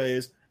academy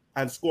players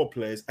and squad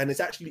players, and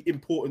it's actually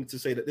important to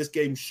say that this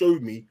game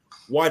showed me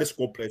why the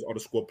squad players are the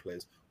squad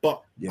players.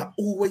 But I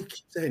always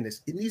keep saying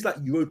this, in these like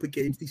Europa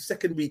games, these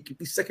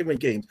second-rate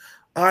games,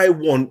 I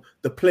want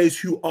the players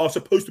who are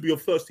supposed to be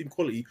of first-team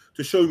quality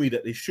to show me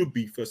that they should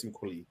be first-team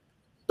quality.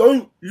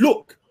 Don't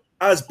look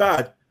as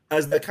bad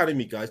as the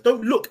academy guys.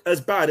 Don't look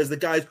as bad as the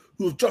guys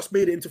who have just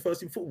made it into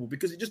first-team football,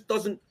 because it just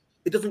doesn't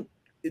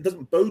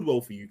bode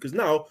well for you. Because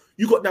now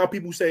you got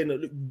people saying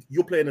that, look,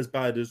 you're playing as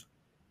bad as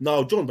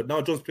Now John, but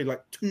now John's played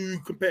like 2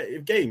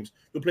 competitive games.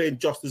 You're playing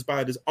just as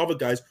bad as other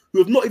guys who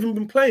have not even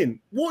been playing.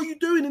 What are you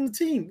doing in the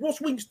team?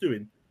 What's Winks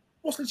doing?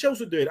 What's Lo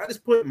Celso doing? At this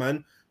point,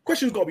 man,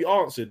 questions got to be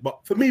answered. But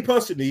for me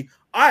personally,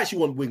 I actually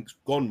want Winks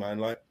gone, man.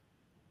 Like,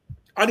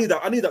 I need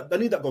that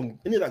gone.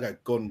 I need that guy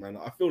gone, man.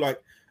 I feel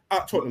like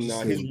at Tottenham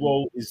now, his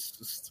role is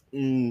just,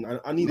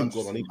 I need him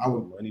gone.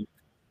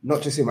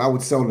 Not just him. I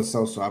would sell Lo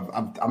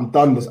Celso. I'm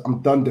done.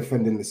 I'm done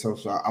defending Lo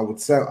Celso. I would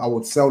sell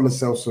Lo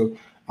Celso.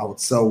 I would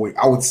sell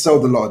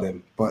the lot of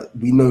them. But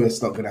we know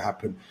it's not going to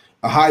happen.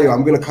 Ahayo,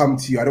 I'm going to come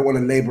to you. I don't want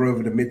to labour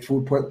over the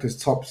midfield point because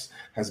Tops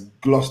has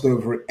glossed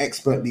over it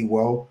expertly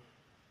well.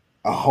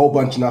 A whole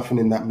bunch of nothing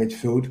in that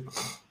midfield.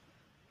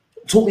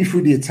 Talk me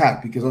through the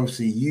attack because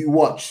obviously you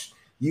watch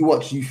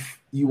youth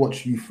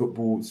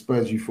football,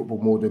 Spurs youth football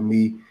more than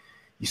me.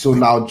 You saw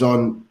now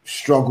John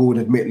struggled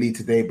admittedly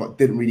today, but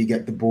didn't really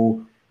get the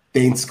ball.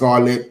 Dane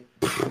Scarlett,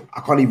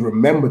 I can't even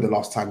remember the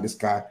last time this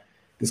guy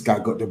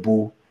got the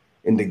ball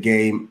in the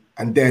game.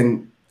 And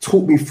then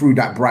talk me through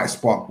that bright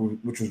spark,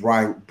 which was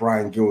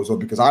Brian Gill as well,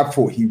 because I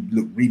thought he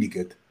looked really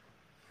good.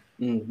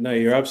 No,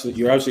 you're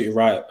absolutely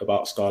right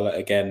about Scarlett.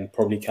 Again,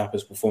 probably cap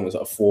his performance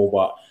at a 4,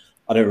 but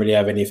I don't really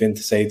have anything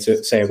to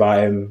say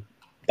about him.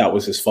 That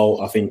was his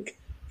fault. I think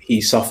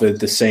he suffered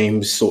the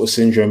same sort of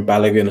syndrome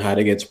Balogun had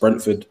against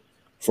Brentford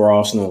for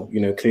Arsenal.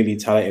 Clearly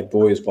talented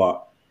boys,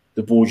 but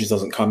the ball just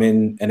doesn't come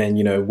in. And then,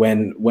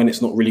 when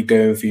it's not really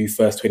going for you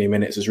first 20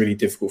 minutes, it's really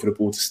difficult for the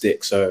ball to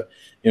stick. So,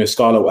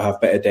 Scarlett will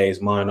have better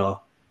days, minor.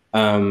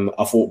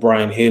 I thought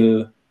Brian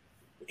Hill,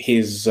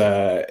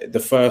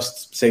 the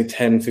first, say,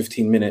 10,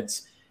 15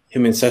 minutes,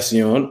 him and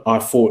Sessegnon, I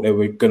thought they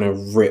were going to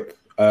rip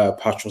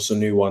Patros a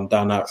new one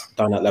down that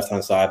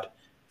left-hand side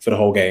for the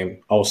whole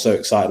game. I was so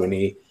excited when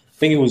I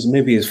think it was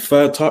maybe his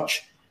third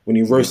touch, when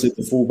he roasted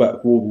the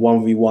fullback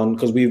 1v1,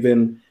 because we've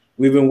been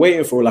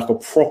waiting for like a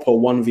proper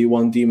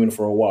 1v1 demon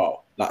for a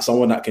while, like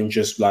someone that can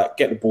just like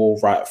get the ball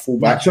right,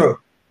 fullback. Nacho.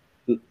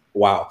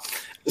 Wow.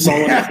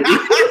 Someone that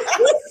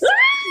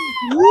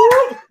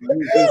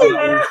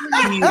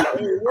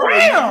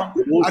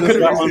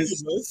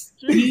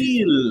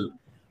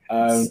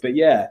but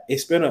yeah,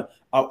 it's been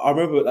I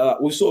remember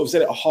we sort of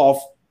said it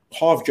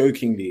half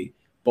jokingly,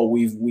 but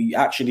we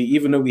actually,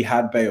 even though we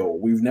had Bale,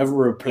 we've never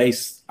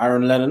replaced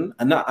Aaron Lennon,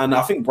 and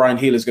I think Brian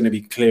Hill is going to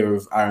be clear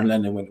of Aaron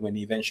Lennon when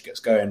he eventually gets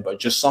going. But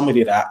just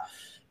somebody that,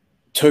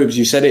 Tobes,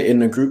 you said it in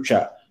the group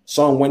chat.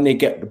 Someone when they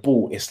get the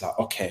ball, it's like,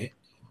 okay,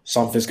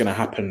 something's going to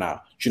happen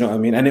now. Do you know what I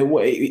mean? And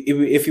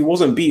if he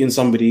wasn't beating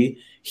somebody,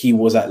 he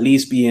was at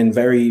least being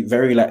very,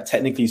 very like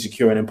technically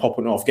secure and then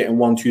popping off, getting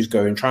 1-2s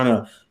going,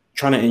 trying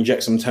to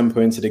inject some tempo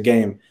into the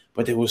game.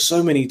 But there were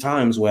so many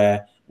times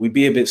where we'd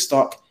be a bit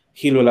stuck.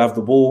 He'll have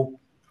the ball.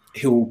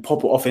 He'll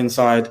pop it off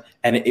inside,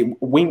 and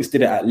Winks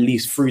did it at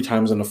least 3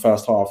 times in the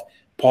first half.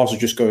 Pass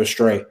would just go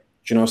astray. Do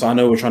you know? So I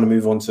know we're trying to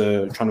move on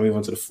to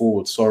the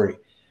forward. Sorry,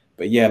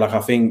 but yeah, like I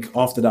think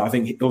after that, I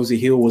think obviously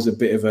Hill was in a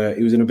bit of a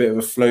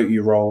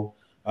floaty role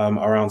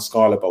around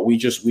Scarlett, but we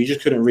just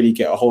couldn't really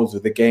get a hold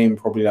of the game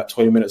probably like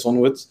 20 minutes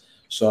onwards.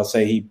 So I'd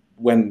say he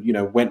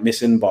went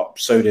missing, but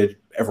so did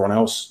everyone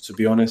else, to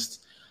be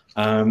honest.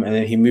 And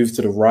then he moved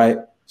to the right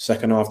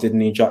second half, didn't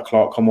he? Jack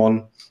Clark come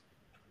on.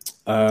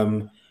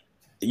 I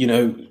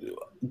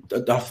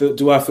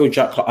feel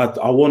Jack Clark?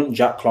 I want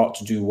Jack Clark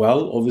to do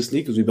well,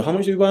 obviously, because how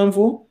much did we buy him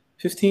for?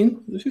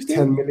 15?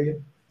 10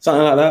 million?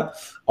 Something like that.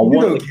 I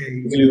want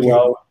him to do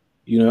well.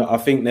 I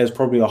think there's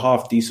probably a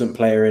half decent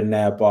player in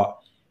there, but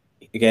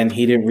again,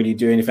 he didn't really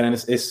do anything. And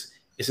it's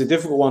a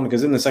difficult one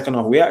because in the second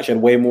half, we actually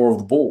had way more of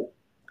the ball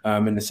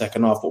in the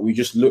second half, but we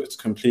just looked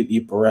completely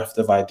bereft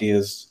of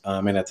ideas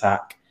in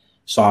attack.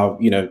 So,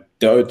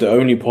 the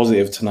only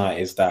positive tonight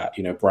is that,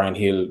 Brian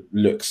Hill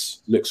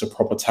looks a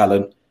proper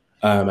talent.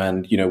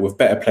 And, with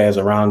better players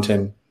around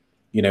him,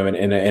 in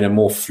a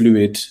more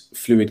fluid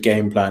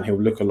game plan, he'll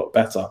look a lot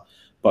better.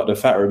 But the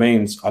fact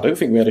remains, I don't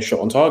think we had a shot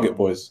on target,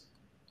 boys.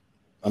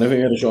 I don't think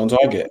we had a shot on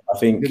target. I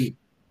think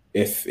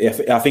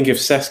if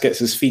Cess gets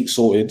his feet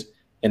sorted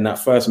in that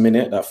first 2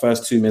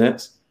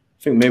 minutes,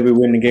 I think maybe we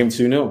win the game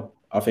 2-0.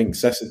 I think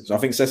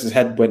Cess's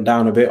head went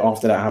down a bit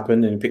after that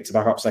happened and he picked it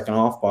back up second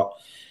half. But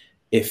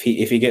if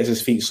he gets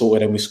his feet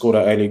sorted and we score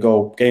that early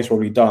goal, game's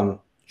probably done.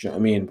 Do you know what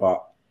I mean?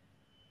 But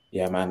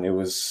yeah, man, it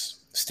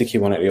was a sticky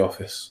one at the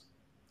office.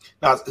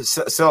 No,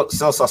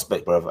 sell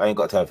suspect, bro. I ain't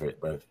got time for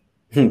it, bro.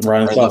 I ain't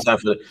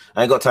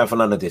got time for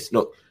none of this.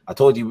 Look, I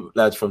told you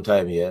lads from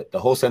time here, the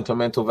whole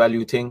sentimental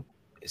value thing,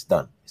 it's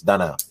done. It's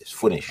done out. It's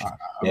finished.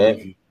 Yeah,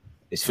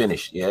 it's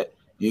finished. Yeah,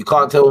 you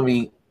can't tell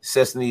me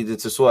Cess needed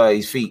to swear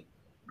his feet.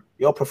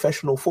 You're a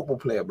professional football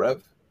player, bro.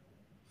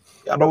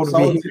 I don't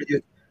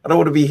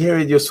want to be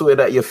hearing you sorting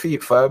out your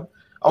feet, fam.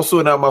 I was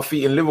sorting out my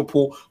feet in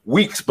Liverpool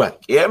weeks back.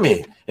 Yeah,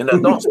 man. And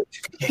I'm not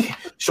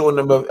showing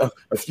them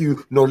a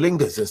few no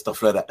lingers and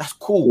stuff like that. That's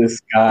cool. This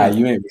guy,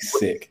 you make me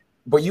sick.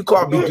 But you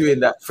can't be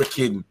doing that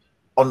freaking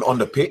on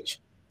the pitch.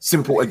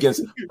 Simple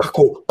against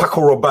Paco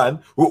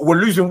Rabanne. We're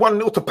losing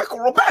 1-0 to Paco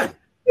Rabanne.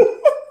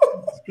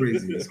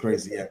 It's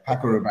crazy. Yeah,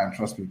 Paco Rabanne,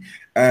 trust me.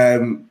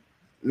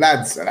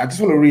 Lads, I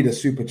just want to read a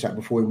super chat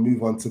before we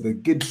move on to the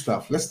good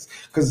stuff.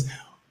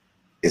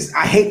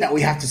 I hate that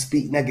we have to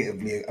speak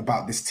negatively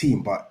about this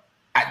team, but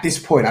at this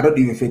point, I don't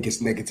even think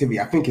it's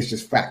negativity. I think it's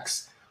just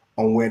facts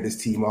on where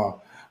this team are.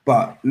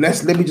 But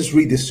let me just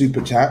read this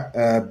super chat.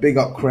 Big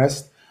up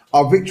Crest.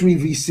 Our victory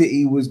v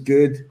City was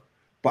good,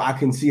 but I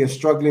can see us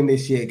struggling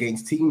this year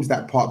against teams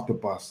that park the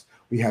bus.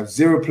 We have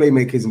 0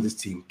 playmakers in this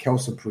team.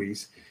 Kelsa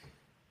Priest.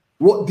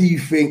 What do you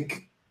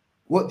think?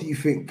 What do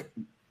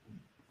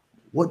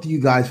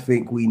you guys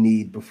think we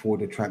need before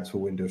the transfer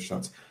window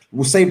shuts?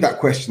 We'll save that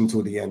question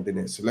till the end,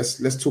 innit? So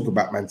let's talk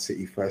about Man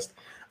City first.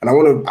 And I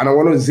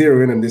want to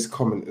zero in on this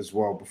comment as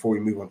well before we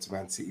move on to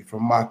Man City.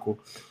 From Michael,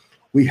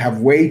 we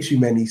have way too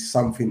many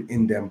something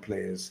in them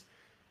players.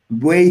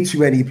 Way too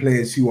many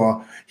players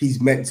he's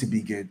meant to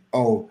be good.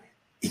 Oh,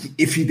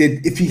 if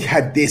he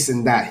had this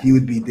and that, he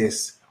would be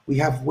this. We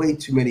have way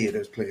too many of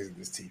those players in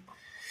this team.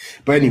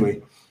 But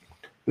anyway,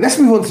 let's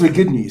move on to the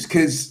good news,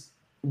 because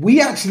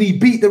we actually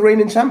beat the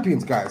reigning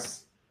champions,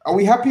 guys. Are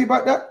we happy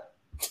about that?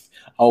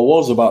 I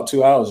was about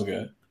 2 hours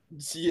ago.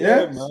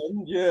 Yeah,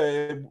 man.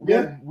 Yeah.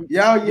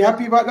 Are you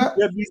happy about that?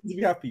 You had reason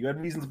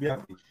to be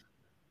happy.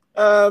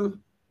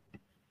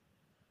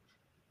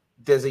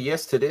 There's a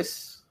yes to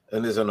this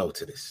and there's a no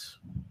to this.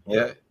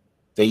 Yeah.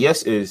 The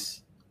yes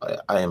is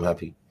I am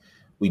happy.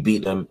 We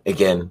beat them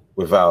again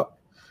without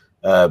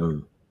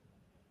that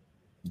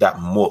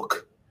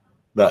muck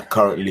that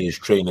currently is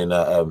training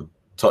at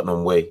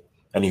Tottenham Way,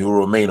 and he will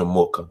remain a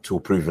muck until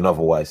proven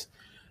otherwise.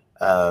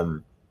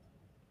 So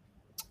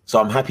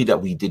I'm happy that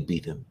we did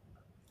beat them.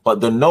 But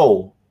the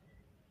no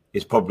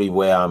is probably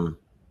where I'm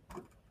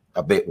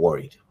a bit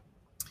worried.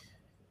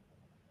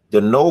 The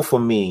no for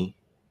me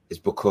is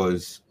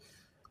because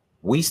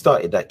we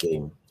started that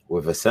game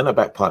with a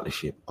centre-back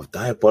partnership of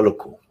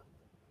Diabolical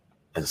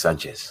and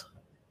Sanchez.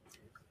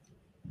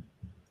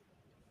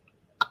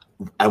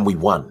 And we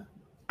won.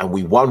 And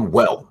we won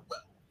well.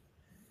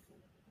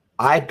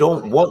 I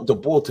don't want the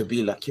ball to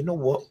be like, you know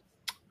what?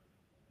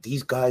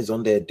 These guys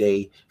on their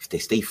day, if they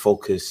stay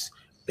focused,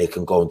 they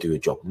can go and do a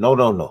job.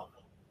 No.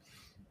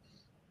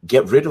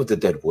 Get rid of the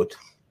Deadwood.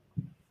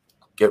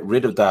 Get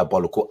rid of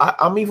Diabolical.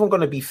 I'm even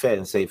going to be fair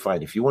and say,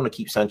 fine, if you want to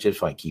keep Sanchez,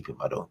 fine, keep him.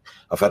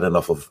 I've had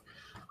enough of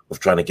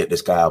trying to get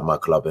this guy out of my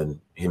club and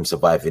him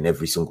surviving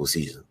every single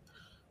season.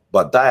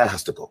 But Dyer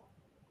has to go.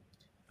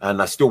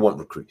 And I still want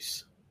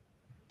recruits.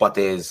 But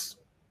there's,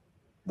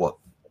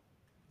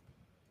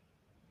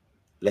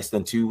 less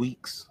than 2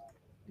 weeks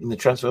in the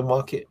transfer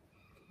market?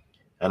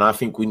 And I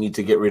think we need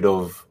to get rid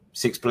of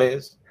 6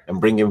 players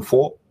and bring in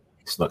 4.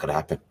 It's not going to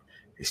happen.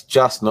 It's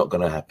just not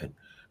going to happen.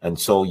 And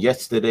so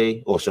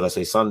yesterday, or should I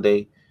say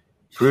Sunday,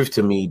 proved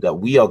to me that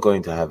we are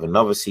going to have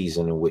another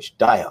season in which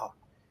Dyer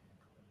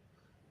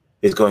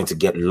is going to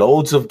get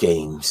loads of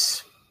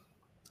games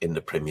in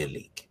the Premier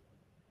League.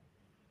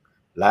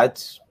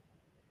 Lads,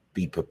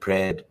 be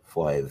prepared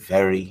for a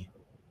very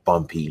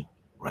bumpy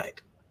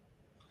ride.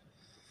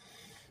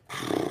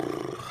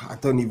 I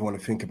don't even want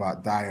to think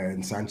about Dyer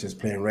and Sanchez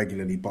playing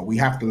regularly, but we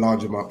have to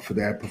large them up for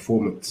their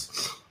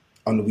performance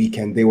on the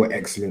weekend. They were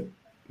excellent.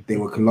 They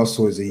were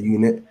colossal as a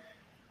unit.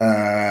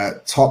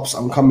 Tops,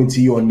 I'm coming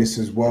to you on this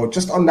as well.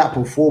 Just on that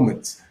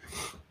performance,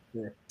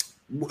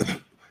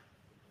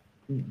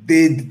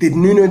 did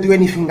Nuno do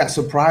anything that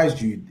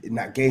surprised you in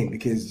that game?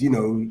 Because,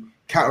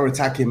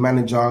 counter-attacking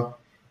manager,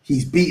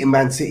 he's beaten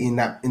Man City in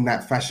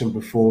that fashion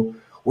before.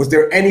 Was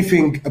there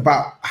anything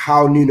about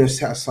how Nuno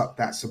set us up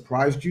that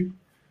surprised you?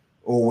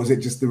 Or was it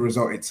just the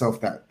result itself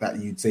that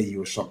you'd say you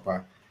were shocked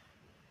by?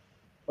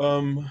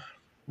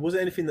 Was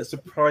there anything that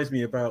surprised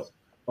me about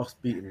us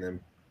beating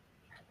them?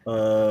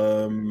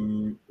 Or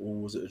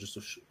was it just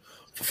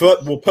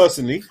well,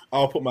 personally,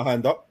 I'll put my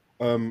hand up.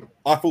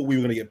 I thought we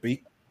were going to get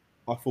beat.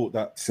 I thought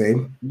that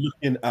same.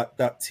 Looking at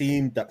that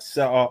team, that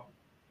setup,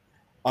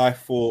 I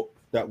thought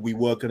that we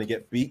were going to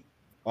get beat.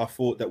 I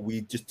thought that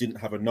we just didn't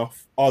have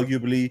enough.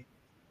 Arguably,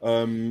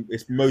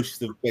 it's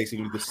most of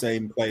basically the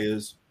same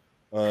players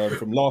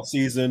from last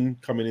season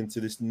coming into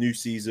this new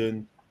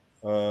season.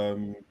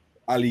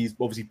 Ali's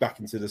obviously back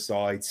into the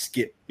side,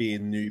 Skip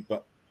being new,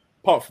 but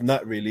apart from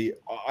that, really,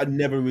 I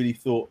never really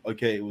thought,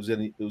 okay, it was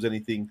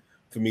anything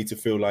for me to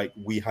feel like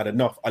we had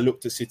enough. I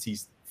looked at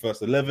City's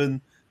first 11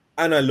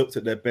 and I looked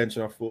at their bench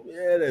and I thought,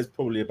 yeah, there's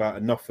probably about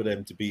enough for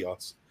them to beat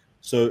us.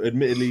 So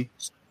admittedly,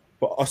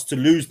 for us to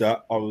lose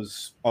that, I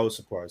was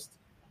surprised.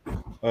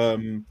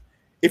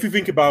 If you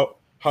think about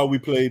how we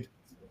played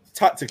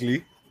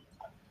tactically,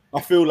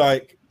 I feel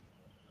like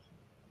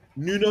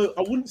Nuno,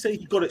 I wouldn't say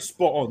he got it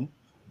spot on,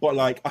 but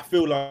I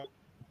feel like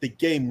the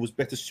game was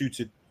better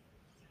suited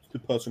to the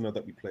personnel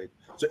that we played.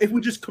 So if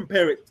we just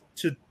compare it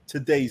to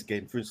today's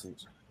game, for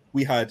instance,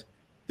 we had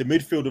the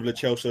midfield of Lo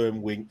Celso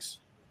and Winks.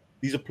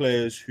 These are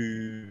players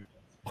who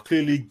are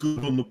clearly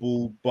good on the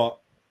ball, but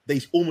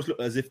they almost look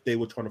as if they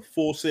were trying to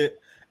force it,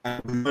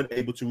 and we weren't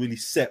able to really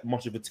set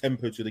much of a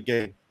tempo to the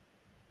game.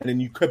 And then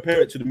you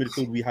compare it to the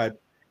midfield we had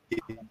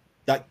in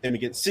that game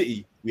against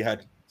City. We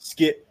had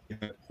Skip, we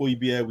had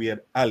Hojbjerg, we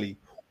had Ali,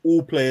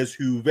 all players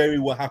who very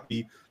were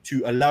happy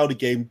to allow the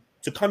game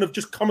to kind of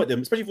just come at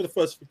them, especially for the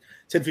first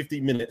 10,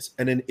 15 minutes.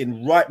 And then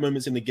in right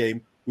moments in the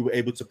game, we were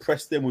able to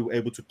press them, we were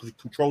able to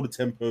control the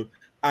tempo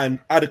and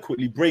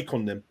adequately break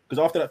on them.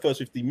 Because after that first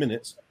 15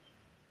 minutes,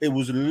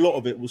 a lot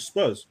of it was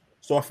Spurs.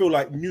 So I feel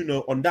like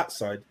Nuno on that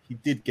side, he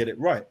did get it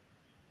right.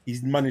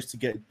 He's managed to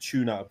get a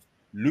tune out of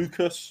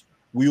Lucas.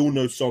 We all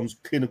know Son's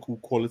clinical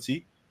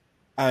quality,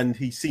 and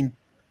he seemed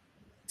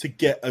to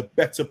get a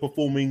better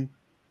performing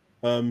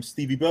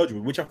Stevie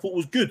Bergwijn, which I thought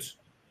was good.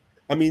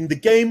 I mean, the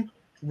game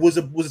was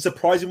a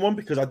surprising one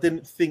because I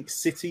didn't think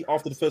City,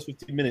 after the first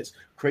 15 minutes,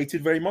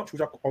 created very much,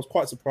 which I was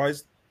quite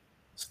surprised.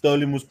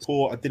 Sterling was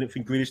poor. I didn't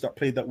think Grealish that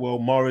played that well.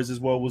 Mahrez as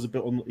well was a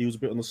bit on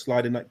the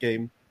slide in that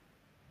game.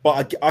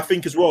 But I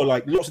think as well,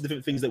 like lots of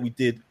different things that we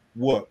did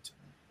worked.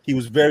 He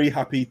was very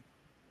happy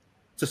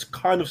to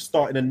kind of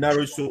start in a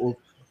narrow sort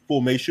of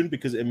formation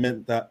because it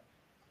meant that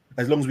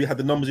as long as we had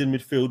the numbers in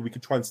midfield, we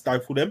could try and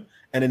stifle them.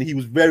 And then he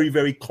was very,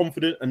 very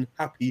confident and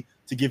happy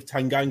to give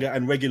Tanganga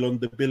and Reguilon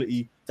the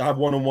ability to have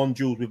one-on-one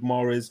duels with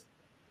Mahrez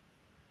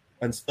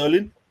and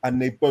Sterling,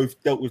 and they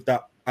both dealt with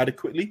that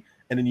adequately.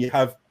 And then you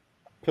have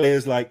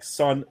players like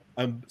Son,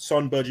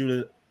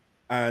 Bergwijn,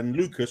 and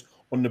Lucas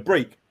on the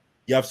break.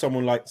 You have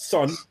someone like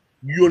Son,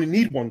 you only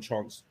need one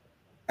chance,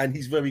 and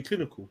he's very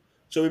clinical.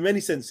 So in many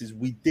senses,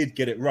 we did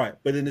get it right.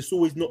 But then it's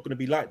always not going to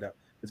be like that.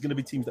 There's going to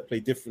be teams that play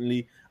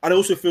differently. And I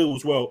also feel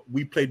as well,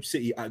 we played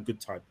City at a good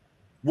time.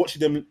 Watching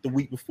them the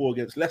week before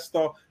against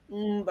Leicester,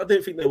 I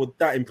didn't think they were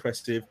that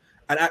impressive.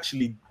 And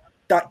actually,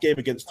 that game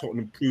against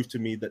Tottenham proved to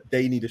me that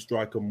they need a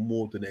striker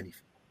more than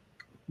anything,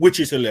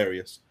 which is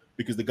hilarious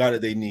because the guy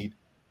that they need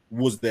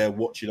was there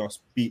watching us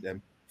beat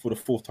them for the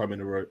fourth time in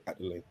a row at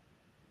the Lane.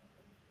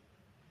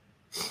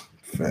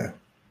 Fair.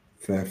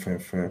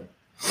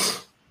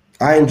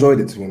 I enjoyed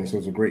it, to be honest. It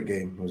was a great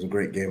game.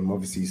 I'm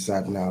obviously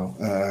sad now.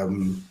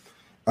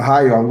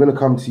 Ahayo, I'm going to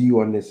come to you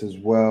on this as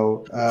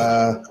well.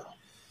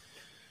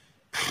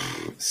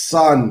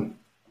 Son,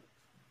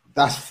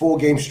 that's 4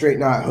 games straight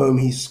now at home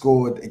he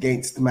scored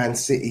against Man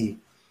City.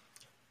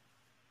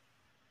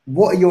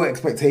 What are your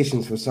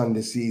expectations for Son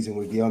this season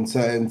with the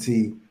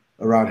uncertainty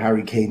around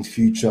Harry Kane's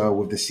future,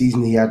 with the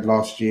season he had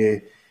last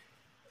year,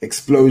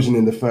 explosion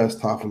in the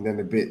first half and then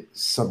a bit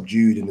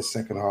subdued in the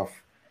second half?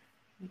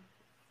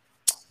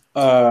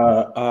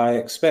 I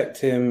expect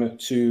him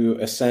to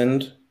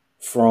ascend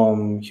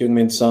from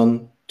Heung-min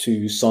Son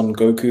to Son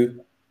Goku,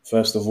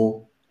 first of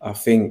all. I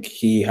think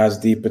he has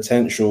the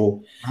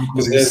potential.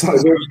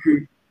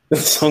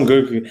 Son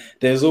Goku.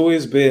 There's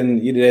always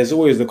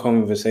the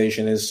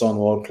conversation, is Son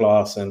world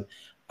class? And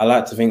I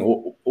like to think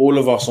all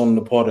of us on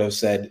the pod have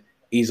said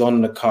he's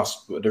on the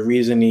cusp. But the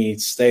reason he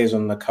stays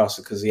on the cusp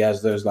is because he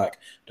has those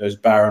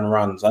barren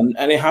runs. And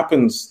it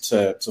happens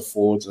to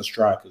forwards and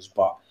strikers.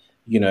 But,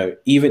 you know,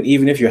 even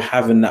if you're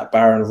having that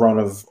barren run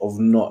of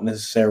not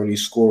necessarily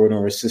scoring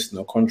or assisting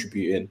or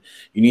contributing,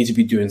 you need to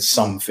be doing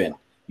something.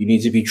 You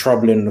need to be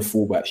troubling the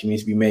fullbacks. You need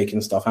to be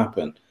making stuff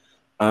happen.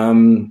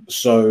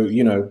 So,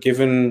 you know,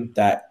 given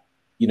that,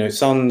 you know,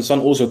 Son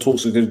also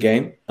talks a good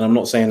game, and I'm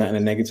not saying that in a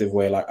negative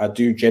way. Like, I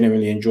do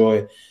genuinely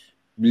enjoy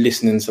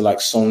listening to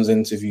like Son's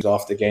interviews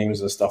after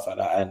games and stuff like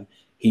that. And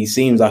he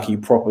seems like he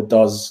proper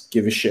does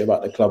give a shit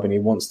about the club, and he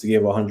wants to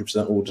give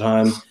 100% all the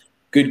time.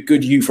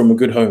 Good youth from a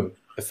good home,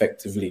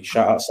 effectively.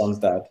 Shout out Son's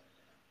dad.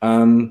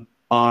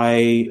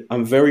 I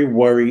am very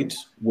worried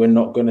we're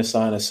not going to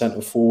sign a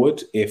centre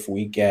forward if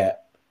we get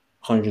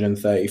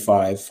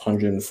 135,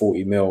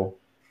 140 mil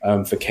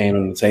for Kane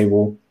on the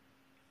table.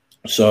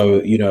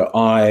 So, you know,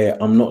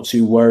 I'm not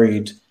too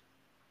worried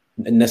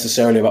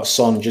necessarily about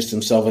Son just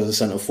himself as a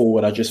centre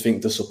forward. I just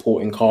think the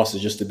supporting cast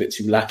is just a bit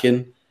too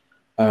lacking.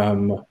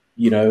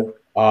 You know,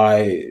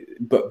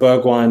 but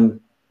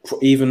Bergwijn,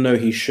 even though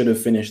he should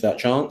have finished that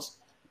chance,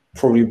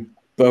 probably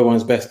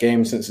Bergwijn's best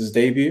game since his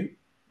debut.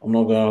 I'm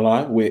not going to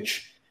lie,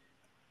 which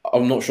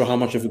I'm not sure how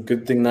much of a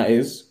good thing that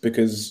is,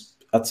 because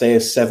I'd say a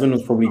 7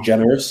 was probably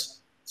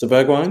generous to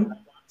Bergwijn,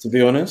 to be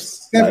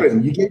honest.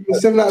 7? You gave him a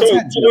 7 out of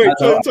 10?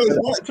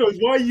 Toes,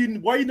 why are you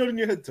nodding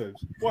your head, Toes?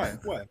 Why?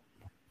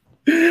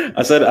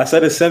 I said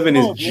a 7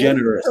 is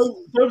generous.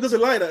 Toes doesn't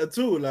like that at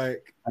all.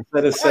 Like, I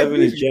said a 7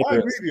 is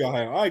generous.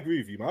 I agree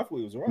with you, man. I thought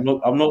it was all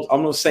right.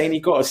 I'm not saying he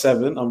got a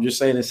 7. I'm just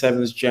saying a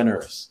 7 is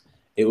generous.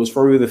 It was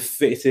probably the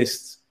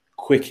fittest,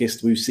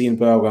 quickest we've seen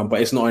Bergwijn,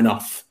 but it's not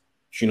enough.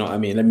 Do you know what I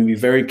mean? Let me be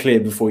very clear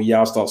before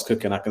Yao starts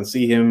cooking. I can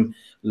see him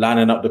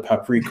lining up the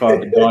paprika,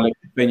 the garlic,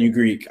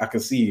 fenugreek. I can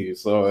see you.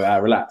 So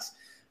relax.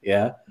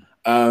 Yeah.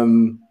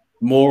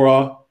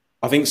 Mora.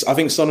 I think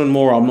Son and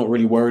Mora I'm not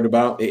really worried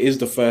about. It is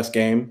the first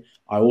game.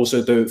 I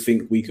also don't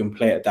think we can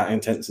play at that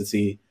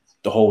intensity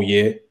the whole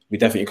year. We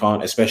definitely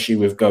can't, especially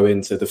with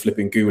going to the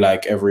flipping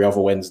gulag every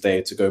other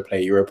Wednesday to go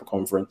play Europa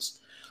Conference.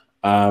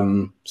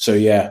 So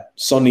yeah,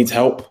 Son needs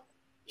help.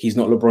 He's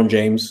not LeBron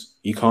James.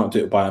 He can't do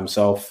it by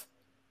himself.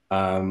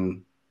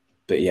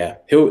 But yeah,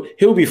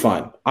 he'll be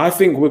fine. I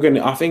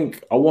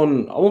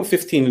want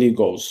 15 league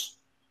goals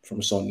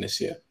from Son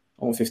this year.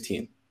 I want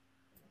 15.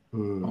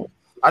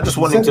 I just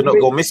want him to not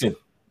go missing.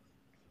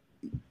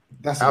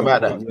 How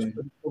about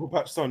that?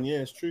 Patch Son, yeah,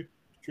 it's true.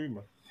 It's true,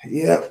 man.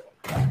 Yeah.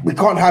 We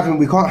can't have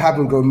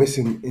him go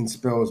missing in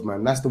spells,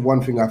 man. That's the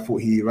one thing I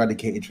thought he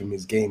eradicated from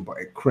his game, but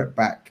it crept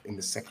back in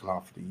the second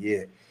half of the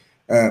year.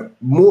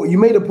 You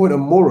made a point of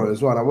Mora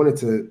as well, and I wanted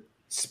to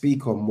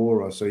speak on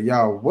Moura. So,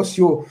 Yao, what's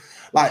your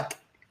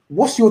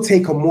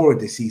take on Moura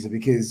this season?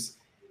 Because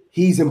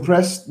he's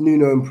impressed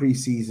Nuno in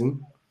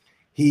pre-season.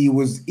 He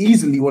was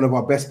easily one of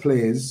our best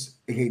players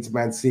against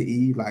Man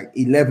City, like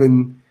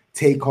 11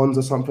 take-ons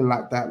or something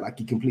like that. Like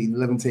he completed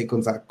 11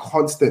 take-ons, like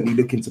constantly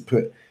looking to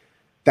put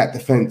that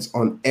defense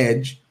on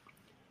edge.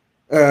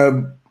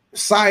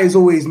 Sai has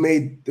always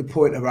made the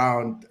point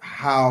around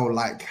how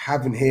like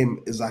having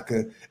him as like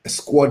a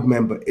squad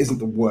member isn't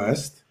the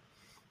worst.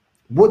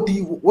 What are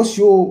you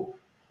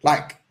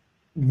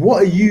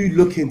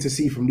looking to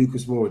see from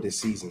Lucas Moura this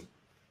season?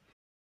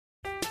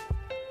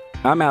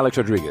 I'm Alex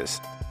Rodriguez.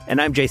 And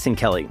I'm Jason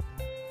Kelly.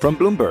 From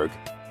Bloomberg,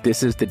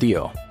 this is The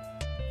Deal.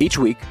 Each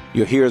week,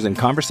 you'll hear us in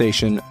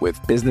conversation with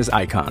business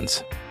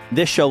icons.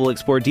 This show will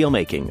explore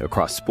deal-making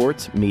across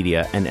sports,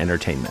 media, and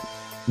entertainment.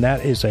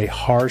 That is a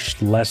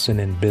harsh lesson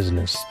in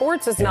business.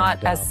 Sports is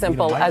not as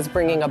simple as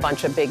bringing a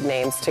bunch of big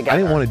names together. I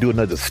didn't want to do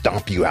another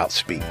stomp you out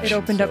speech. It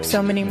opened up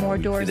so many more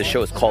doors. The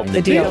show is called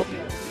The Deal.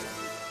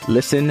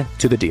 Listen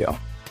to The Deal.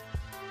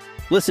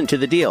 Listen to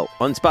The Deal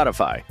on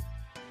Spotify.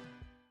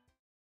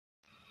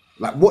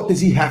 Like, what does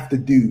he have to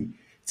do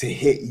to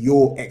hit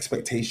your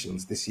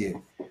expectations this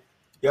year?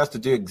 He has to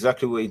do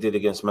exactly what he did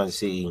against Man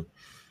City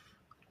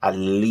at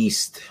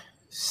least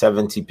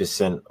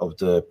 70% of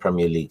the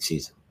Premier League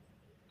season.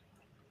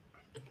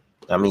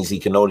 That means he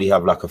can only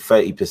have like a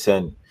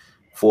 30%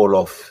 fall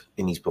off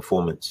in his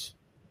performance.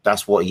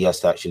 That's what he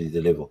has to actually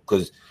deliver.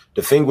 Because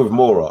the thing with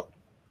Moura,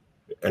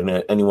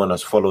 and anyone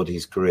that's followed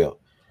his career,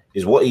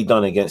 is what he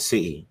done against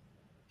City,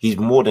 he's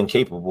more than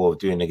capable of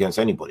doing against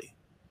anybody.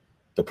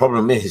 The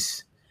problem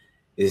is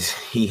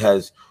he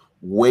has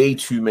way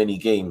too many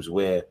games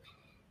where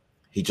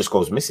he just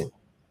goes missing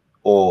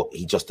or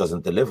he just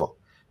doesn't deliver.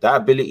 That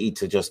ability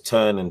to just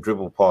turn and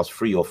dribble past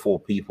 3 or 4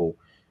 people,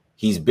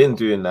 he's been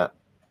doing that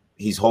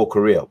his whole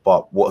career.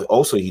 But what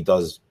also he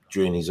does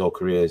during his whole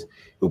career is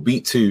he'll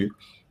beat 2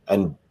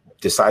 and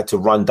decide to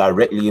run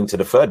directly into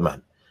the third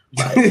man.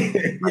 Like,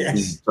 yes.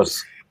 He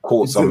just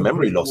caught some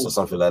memory loss or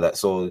something like that.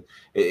 So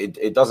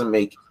it doesn't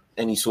make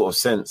any sort of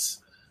sense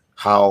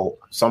how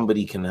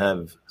somebody can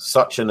have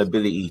such an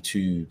ability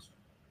to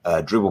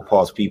dribble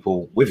past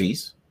people with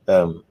ease,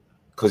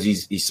 because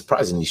he's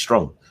surprisingly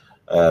strong.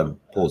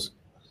 Pause.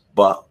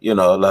 But, you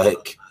know,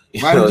 like...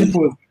 Why did you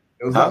pause?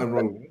 There was nothing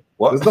wrong.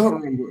 What? There's nothing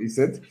wrong with what you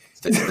said.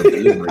 The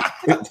delivery.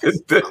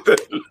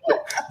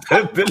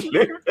 the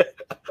delivery.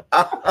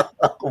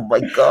 Oh, my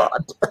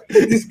God.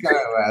 This guy,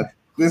 man.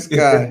 This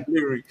guy.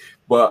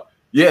 But,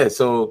 yeah,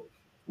 so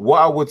what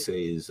I would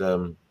say is...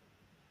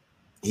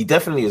 he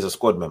definitely is a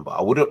squad member.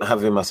 I wouldn't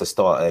have him as a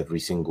starter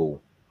every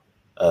single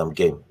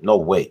game. No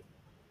way.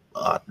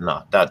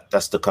 Nah,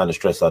 that's the kind of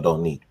stress I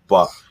don't need.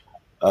 But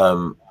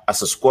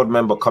as a squad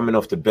member coming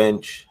off the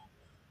bench,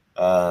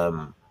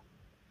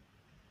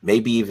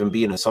 maybe even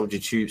being a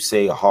substitute,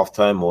 say at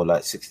halftime or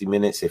like 60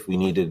 minutes if we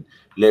needed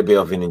a little bit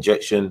of an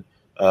injection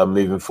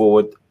moving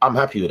forward, I'm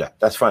happy with that.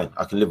 That's fine.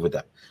 I can live with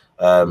that.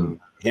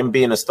 Him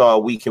being a star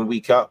week in,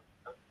 week out,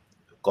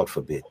 God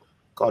forbid.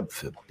 God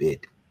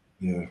forbid.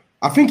 Yeah.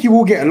 I think he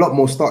will get a lot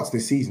more starts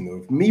this season,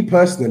 though. Me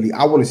personally,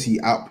 I want to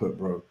see output,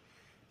 bro.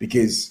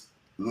 Because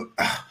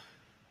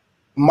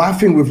my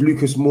thing with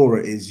Lucas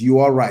Moura is, you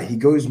are right, he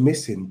goes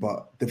missing.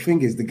 But the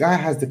thing is, the guy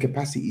has the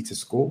capacity to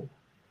score.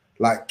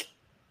 Like,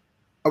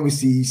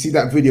 obviously, you see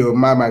that video of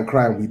my man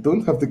crying, we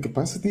don't have the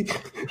capacity.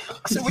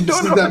 We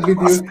don't have that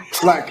video.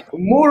 Like,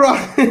 Moura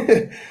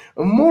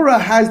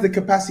has the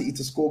capacity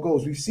to score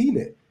goals. We've seen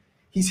it.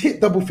 He's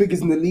hit double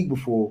figures in the league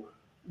before.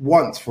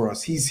 Once for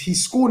us.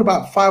 He's scored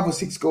about 5 or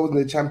 6 goals in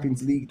the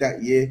Champions League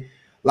that year.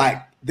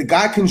 Like, the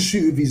guy can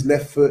shoot with his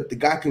left foot. The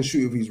guy can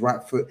shoot with his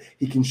right foot.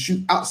 He can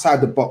shoot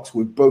outside the box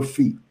with both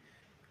feet.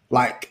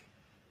 Like,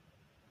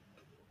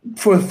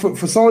 for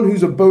someone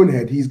who's a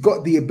bonehead, he's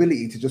got the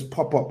ability to just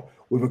pop up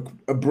with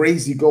a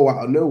brazy goal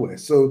out of nowhere.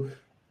 So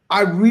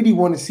I really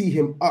want to see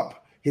him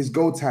up his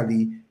goal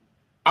tally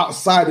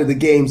outside of the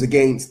games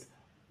against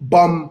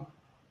Bumshed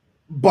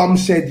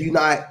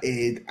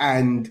United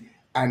and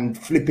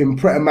flipping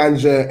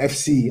Pretamanja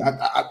FC.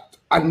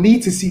 I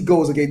need to see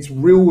goals against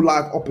real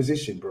life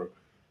opposition, bro.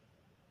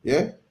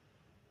 Yeah?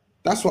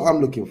 That's what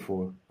I'm looking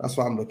for. That's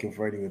what I'm looking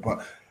for anyway.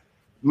 But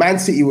Man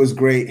City was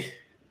great.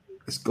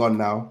 It's gone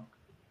now.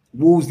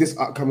 Wolves this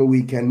upcoming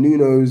weekend.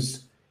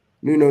 Nuno's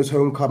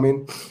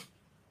homecoming.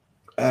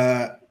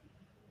 Ohio,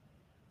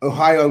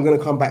 I'm going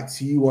to come back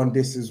to you on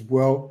this as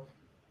well.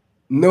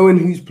 Knowing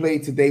who's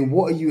played today,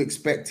 what are you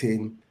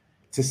expecting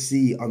to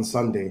see on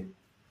Sunday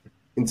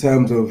in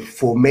terms of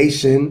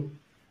formation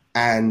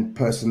and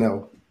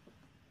personnel?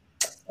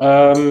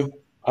 I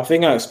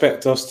think I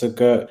expect us to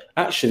go...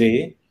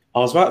 Actually, I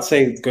was about to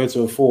say go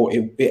to a 4.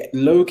 It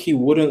low-key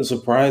wouldn't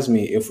surprise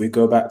me if we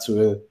go back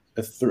to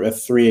a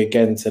 3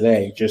 again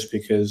today, just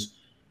because,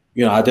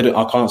 you know, I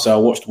can't say I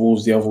watched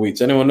Wolves the other week.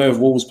 Does anyone know if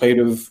Wolves played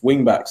with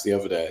wing-backs the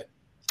other day?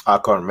 I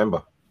can't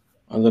remember.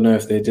 I don't know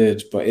if they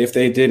did, but if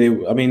they did,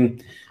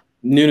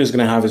 Nuno's going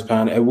to have his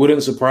plan. It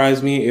wouldn't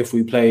surprise me if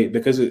we played,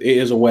 because it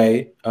is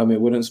away,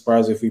 it wouldn't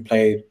surprise if we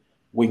played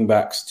wing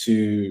backs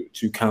to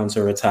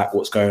counter attack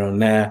what's going on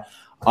there.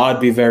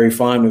 I'd be very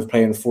fine with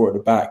playing 4 at the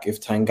back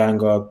if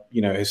Tanganga,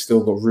 has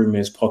still got room in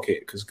his pocket,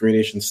 because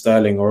Grealish and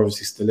Sterling are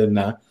obviously still in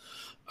there.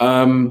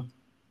 I'm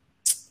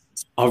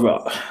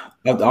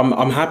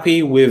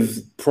happy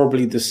with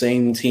probably the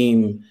same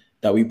team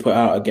that we put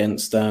out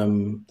against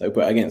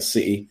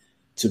City.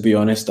 To be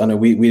honest, I know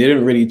we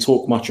didn't really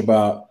talk much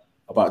about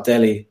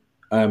Dele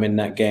in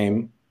that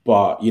game,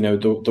 but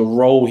the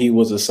role he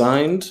was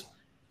assigned.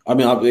 I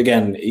mean,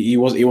 again, he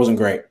wasn't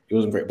great. He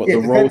wasn't great, but the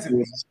role he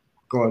was.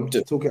 Go on,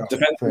 talk it out.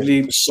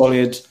 Defensively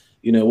solid.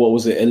 What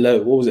was it?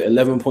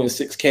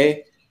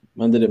 11.6K.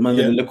 Man did a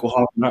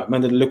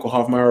little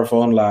half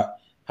marathon. Like,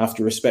 have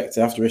to respect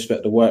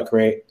the work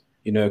rate.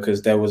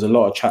 Because there was a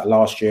lot of chat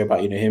last year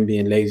about him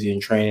being lazy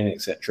in training,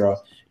 etc.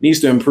 Needs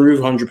to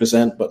improve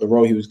 100%, but the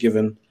role he was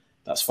given,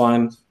 that's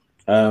fine.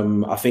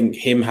 I think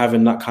him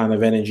having that kind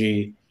of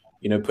energy,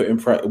 we're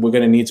going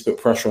to need to put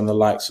pressure on the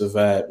likes of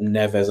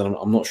Neves, and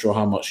I'm not sure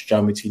how much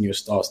João Moutinho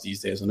starts these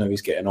days. I know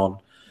he's getting on.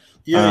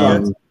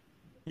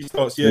 He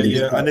starts,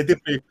 and they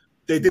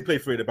did play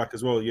 3 at the back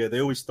as well. Yeah, they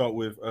always start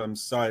with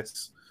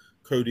Saiss,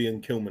 Cody,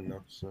 and Kilman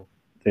now. So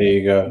there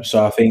you go.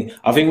 So I think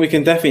we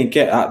can definitely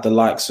get at the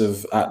likes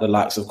of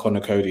Connor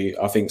Cody.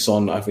 I think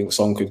Son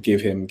could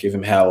give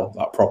him hell,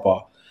 like, proper.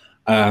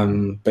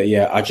 But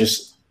yeah,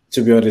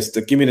 to be honest,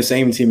 give me the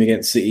same team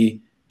against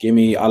City.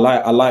 I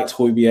liked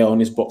Hojbjerg on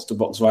his box to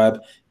box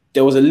vibe.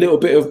 There was a little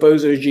bit of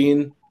Bozo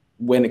gene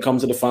when it comes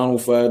to the final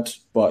third,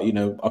 but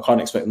I can't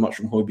expect much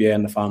from Hojbjerg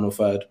in the final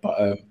third.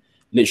 But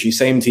literally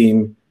same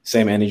team,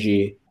 same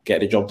energy, get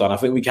the job done. I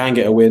think we can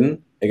get a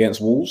win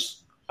against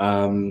Wolves.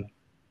 But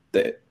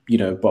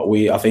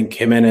I think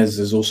Jimenez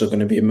is also going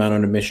to be a man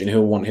on a mission.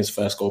 He'll want his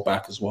first goal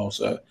back as well,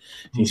 so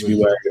he needs to be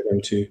wary of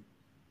him too.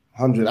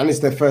 100, and it's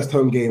their first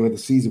home game of the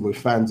season with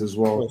fans as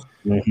well.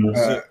 Mm-hmm.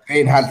 They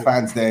ain't had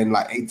fans there in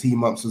like 18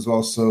 months as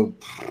well, so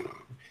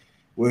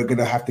we're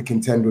gonna have to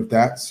contend with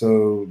that.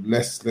 So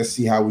let's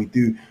see how we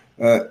do.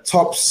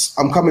 Tops,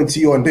 I'm coming to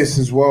you on this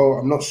as well.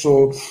 I'm not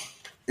sure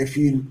if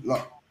you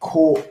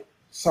caught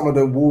some of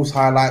the Wolves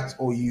highlights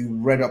or you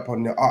read up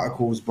on the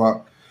articles,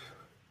 but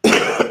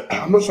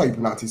I'm not sure how you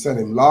pronounce his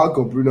surname, Lag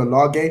or Bruno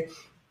Lage.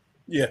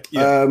 Yeah.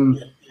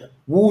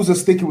 Wolves are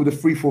sticking with the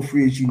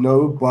 3-4-3, as you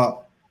know,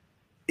 but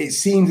it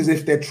seems as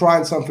if they're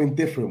trying something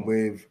different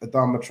with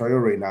Adama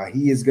Traore now.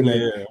 He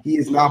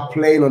is now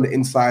playing on the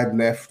inside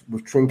left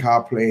with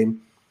Trincao playing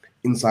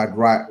inside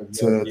right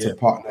to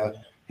partner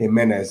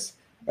Jimenez.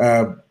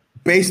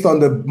 Based on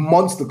the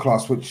monster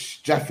class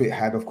which Jaffet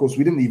had, of course,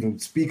 we didn't even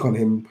speak on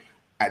him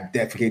at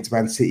depth against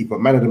Man City, but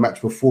man of the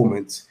match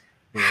performance.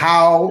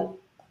 How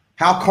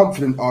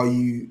confident are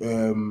you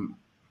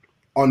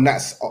on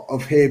that,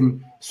 of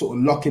him sort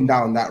of locking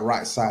down that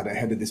right side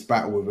ahead of this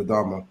battle with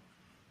Adama?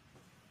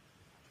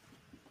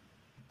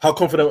 How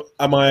confident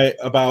am I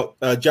about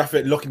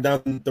Jaffet locking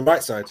down the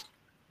right side?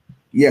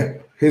 Yeah,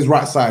 his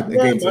right side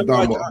against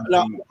Adama on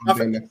the left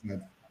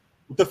side.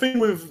 The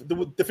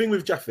thing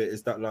with Jaffet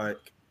is that,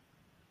 like,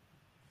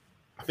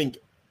 I think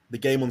the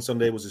game on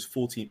Sunday was his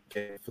 14th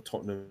game for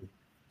Tottenham,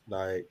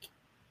 like,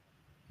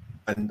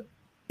 and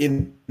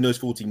in those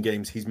 14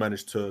 games, he's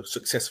managed to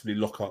successfully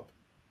lock up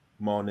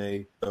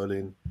Mane,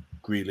 Sterling,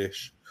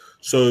 Grealish.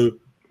 So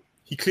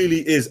he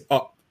clearly is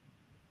up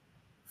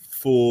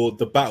for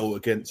the battle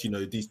against,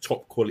 these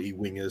top quality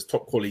wingers,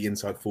 top quality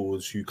inside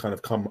forwards who kind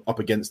of come up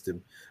against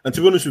him. And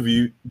to be honest with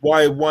you,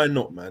 why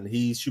not, man?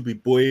 He should be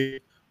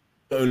buoyed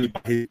not only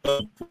by his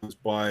performance,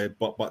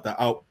 but that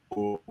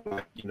outpour,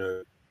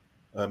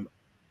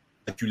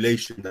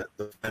 adulation that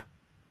the fan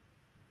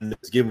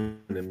has given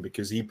him,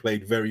 because he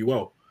played very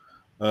well.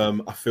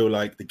 I feel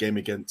like the game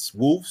against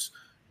Wolves,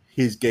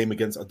 his game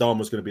against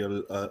Adama is going to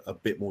be a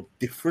bit more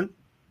different.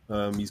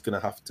 He's going to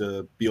have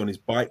to be on his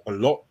bike a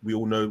lot. We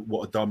all know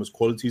what Adama's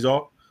qualities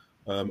are.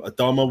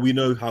 Adama, we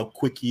know how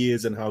quick he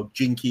is and how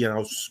jinky and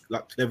how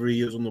clever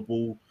he is on the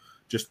ball.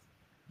 Just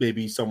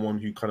maybe someone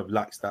who kind of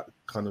lacks that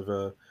kind of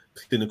a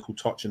clinical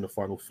touch in the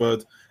final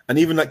third. And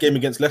even that game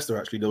against Leicester,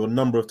 actually, there were a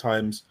number of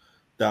times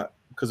that,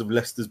 because of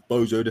Leicester's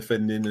bozo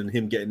defending and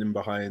him getting in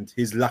behind,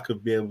 his lack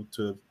of being able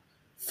to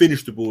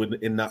finish the ball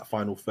in that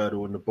final third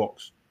or in the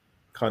box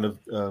kind of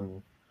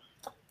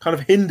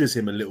hinders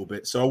him a little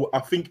bit. So I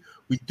think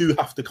we do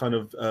have to kind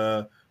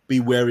of be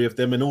wary of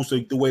them, and also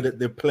the way that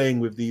they're playing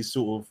with these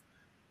sort of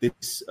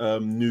this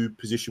new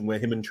position where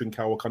him and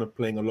Trincao are kind of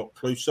playing a lot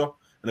closer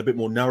and a bit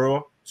more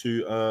narrower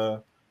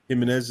to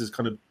Jimenez is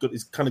kind of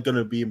going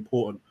to be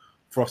important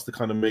for us to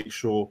kind of make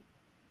sure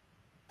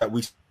that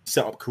we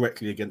set up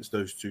correctly against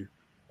those two.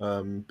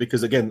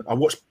 Because again, I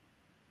watched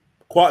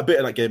quite a bit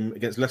of that game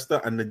against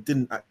Leicester, and they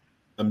didn't.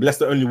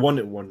 Leicester only won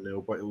it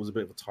 1-0, but it was a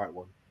bit of a tight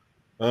one.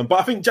 But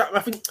I think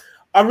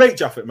I rate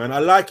Jaffet, man. I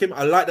like him.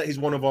 I like that he's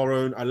one of our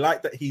own. I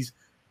like that because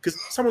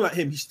someone like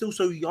him, he's still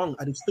so young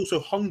and he's still so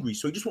hungry.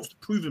 So he just wants to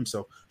prove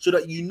himself, so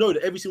that that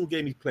every single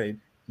game he's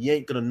playing, he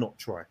ain't gonna not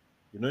try.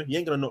 He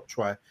ain't gonna not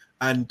try.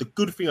 And the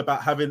good thing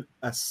about having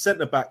a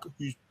centre back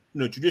who's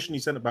traditionally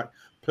centre back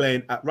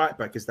playing at right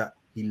back is that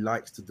he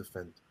likes to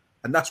defend.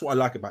 And that's what I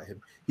like about him.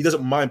 He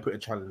doesn't mind putting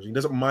challenge. He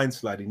doesn't mind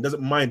sliding. He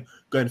doesn't mind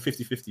going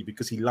 50-50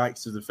 because he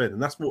likes to defend.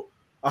 And that's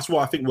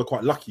why I think we're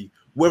quite lucky.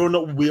 Whether or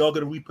not we are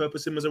going to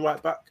repurpose him as a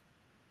right back,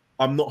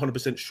 I'm not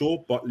 100%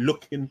 sure. But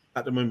looking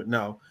at the moment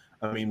now,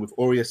 I mean, with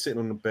Aurier sitting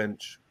on the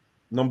bench,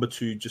 number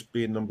 2 just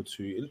being number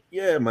 2,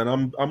 yeah, man,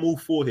 I'm all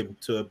for him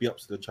to be up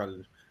to the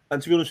challenge.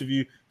 And to be honest with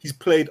you, he's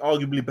played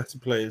arguably better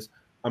players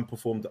and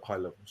performed at high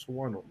level. So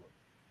why not,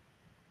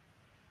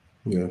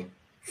 Yeah, man?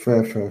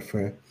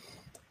 fair.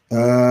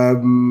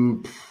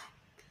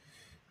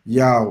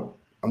 Yeah,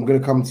 I'm gonna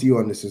come to you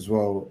on this as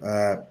well,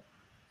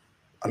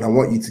 and I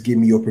want you to give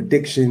me your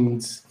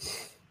predictions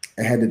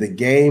ahead of the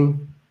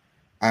game,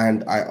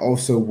 and I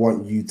also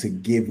want you to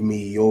give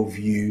me your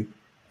view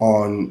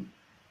on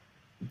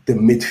the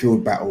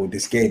midfield battle of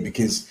this game,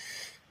 because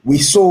we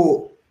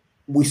saw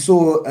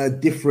a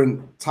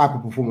different type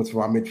of performance from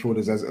our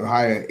midfielders, as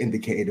Ohio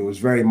indicated. It was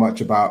very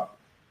much about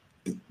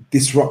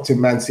disrupting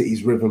Man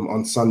City's rhythm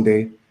on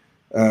Sunday.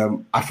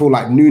 I feel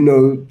like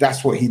Nuno,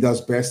 that's what he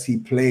does best. He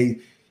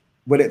played,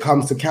 when it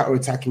comes to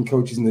counter-attacking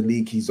coaches in the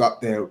league, he's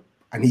up there,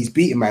 and he's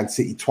beaten Man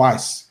City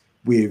twice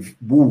with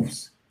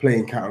Wolves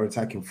playing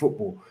counter-attacking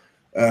football.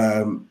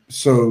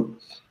 So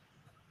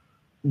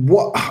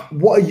what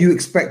are you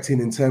expecting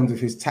in terms of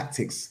his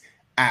tactics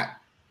at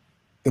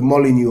the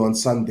Molineux on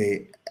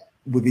Sunday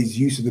with his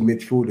use of the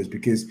midfielders?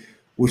 Because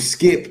with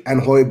Skip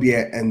and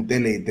Højbjerg and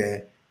Dele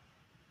there,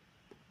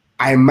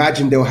 I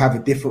imagine they'll have a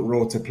different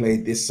role to play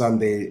this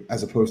Sunday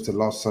as opposed to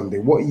last Sunday.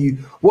 What are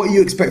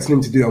you expecting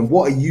him to do, and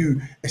what are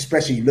you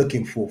especially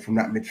looking for from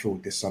that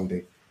midfield this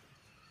Sunday?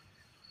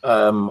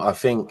 I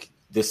think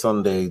this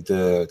Sunday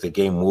the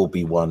game will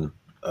be won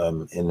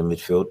in the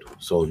midfield.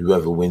 So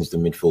whoever wins the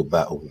midfield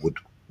battle would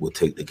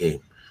take the game.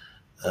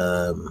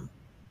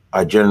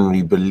 I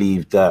generally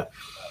believe that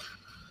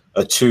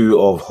a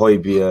 2 of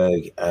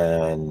Højbjerg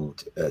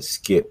and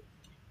Skip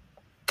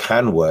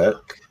can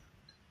work.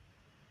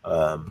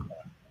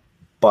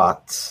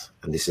 But,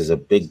 and this is a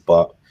big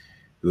but,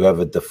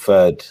 whoever the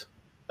third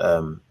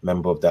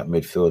member of that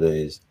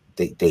midfielder is,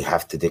 they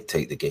have to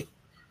dictate the game.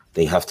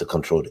 They have to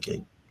control the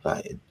game.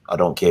 Like, I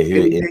don't care who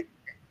it is.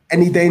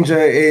 Any danger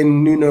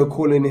in Nuno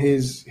calling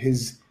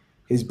his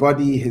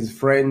buddy, his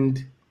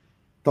friend,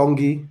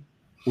 Tongi?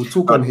 We'll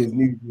talk on his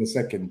news in a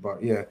second,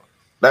 but yeah.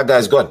 That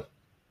guy's gone.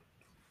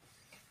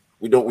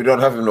 We don't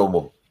have him no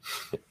more.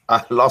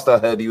 Last I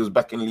heard, he was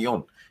back in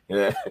Lyon.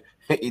 Yeah,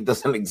 he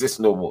doesn't exist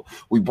no more.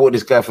 We bought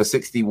this guy for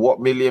 60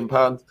 million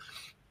pounds,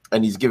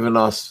 and he's given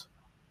us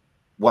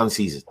 1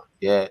 season.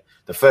 Yeah,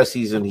 the first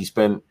season he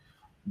spent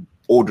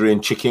ordering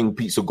chicken,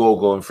 pizza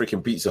go-go, and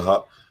freaking Pizza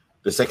Hut.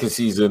 The second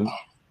season,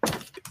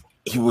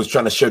 he was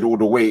trying to shed all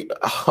the weight.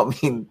 I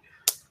mean,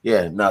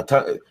 yeah,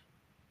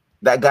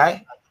 that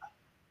guy,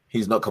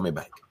 he's not coming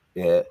back.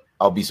 Yeah,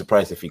 I'll be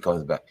surprised if he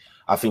comes back.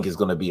 I think it's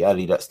going to be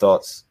Ali that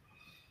starts.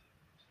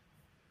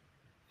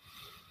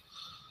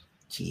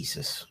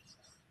 Jesus.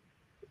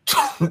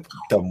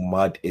 The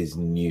mud is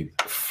new.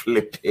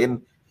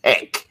 Flipping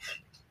heck.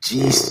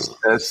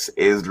 Jesus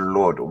is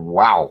Lord.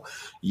 Wow.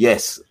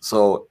 Yes.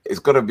 So it's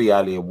going to be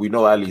Ali. We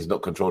know Ali is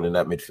not controlling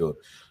that midfield.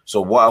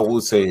 So what I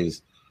will say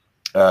is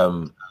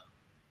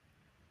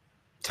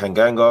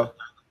Tanganga,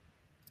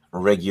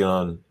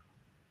 Region,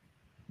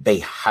 they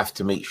have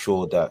to make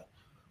sure that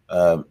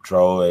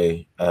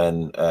Traore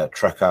and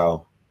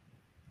Trakau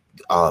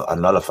are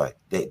nullified.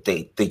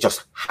 They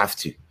just have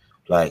to.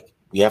 Like,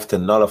 we have to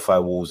nullify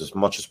Wolves as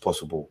much as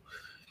possible.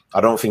 I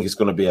don't think it's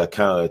going to be a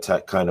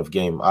counter-attack kind of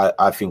game.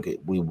 I think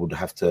we would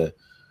have to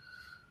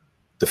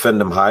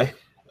defend them high,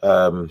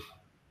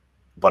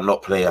 but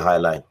not play a high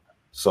line.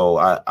 So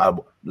I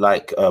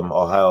like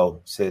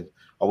Ohio said,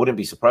 I wouldn't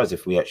be surprised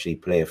if we actually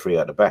play a 3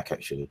 at the back,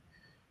 actually.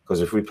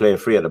 Because if we play a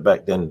 3 at the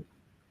back, then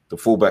the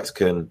fullbacks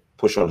can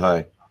push on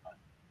high.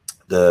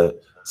 The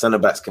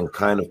centre-backs can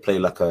kind of play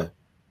like a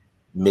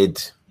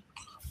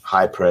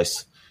mid-high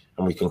press,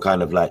 and we can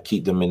kind of like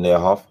keep them in their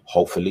half,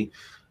 hopefully.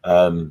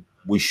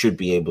 We should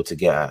be able to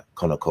get at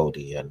Connor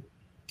Cody and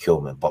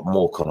Kilman, but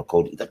more Connor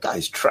Cody. That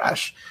guy's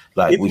trash.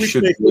 Like, if we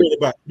should play 3 at the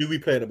back, do we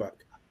play at the back?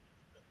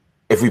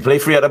 If we play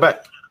 3 at the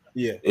back,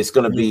 yeah, it's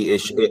going to be,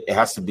 it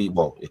has to be,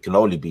 well, it can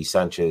only be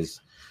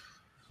Sanchez,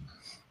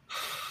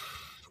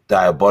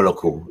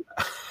 Diabolical,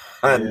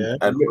 and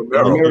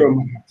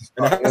Romero.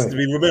 And it has to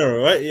be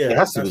Romero, right? Yeah, it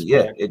has to be.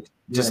 Yeah, it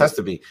just has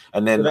to be.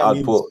 And then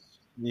I'd put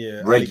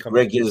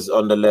Regis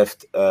on the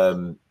left,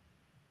 Tanganga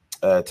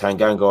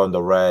on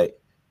the right.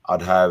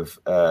 I'd have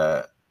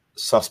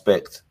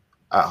Suspect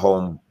at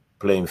home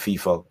playing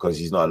FIFA because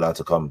he's not allowed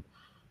to come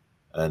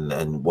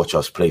and watch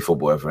us play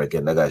football ever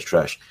again. That guy's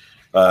trash.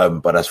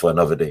 But that's for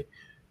another day.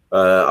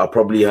 I'll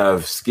probably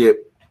have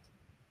Skip,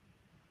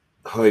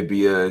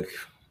 Højbjerg.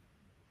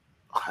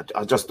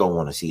 I just don't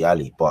want to see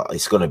Ali, but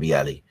it's going to be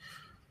Ali.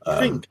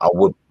 I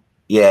would,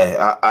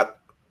 yeah. I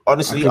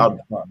honestly,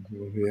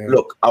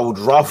 look, I'd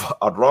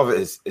rather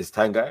it's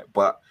Tanga,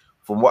 but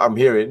from what I'm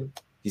hearing,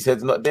 his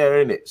head's not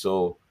there, innit?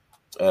 So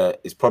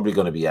it's probably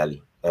going to be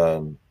Ali.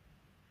 And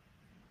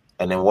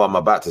then what I'm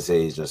about to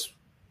say is just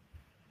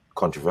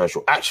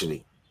controversial.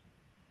 Actually,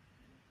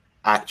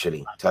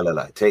 Actually, tell a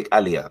lie. Take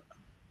Ali out.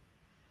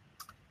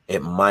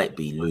 It might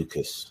be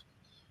Lucas,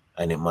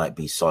 and it might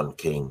be Son,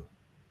 King,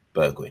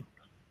 Bergwijn.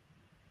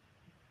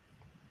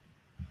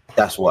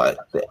 That's what.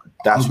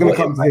 I was going to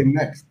come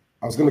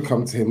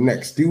to him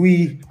next. Do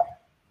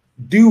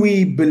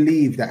we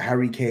believe that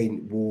Harry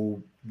Kane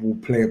will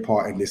play a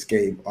part in this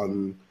game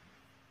on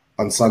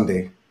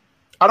Sunday?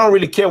 I don't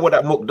really care what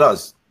that Mook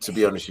does, to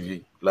be honest with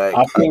you. Like,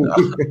 I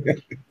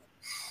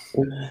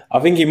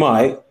think he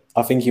might.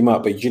 But do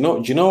you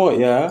know what?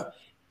 Yeah,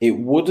 it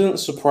wouldn't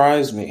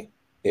surprise me.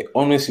 It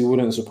honestly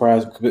wouldn't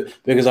surprise me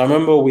because I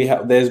remember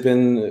there's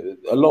been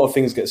a lot of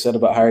things get said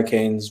about Harry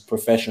Kane's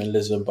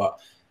professionalism, but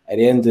at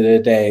the end of the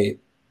day,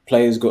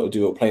 players got to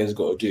do what players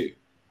got to do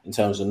in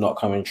terms of not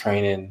coming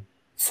training,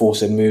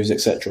 forcing moves,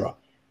 etc.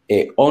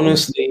 It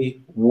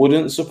honestly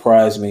wouldn't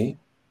surprise me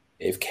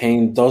if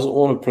Kane doesn't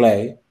want to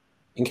play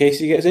in case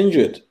he gets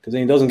injured because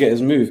then he doesn't get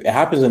his move. It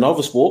happens in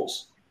other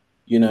sports.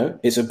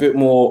 It's a bit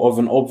more of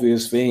an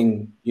obvious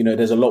thing.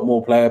 There's a lot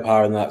more player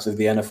power in that of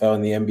the NFL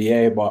and the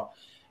NBA. But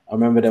I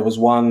remember there was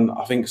one,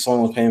 I think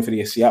someone was playing for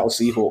the Seattle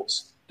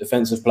Seahawks,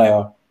 defensive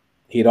player.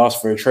 He'd asked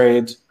for a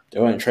trade. They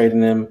weren't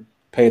trading him.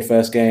 Paid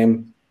first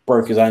game,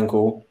 broke his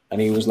ankle,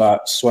 and he was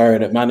like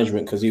swearing at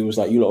management because he was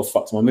like, "You lot have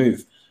fucked my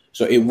move."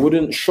 So it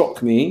wouldn't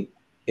shock me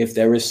if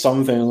there is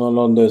something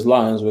along those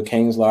lines where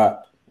Kane's like,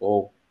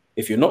 "Well,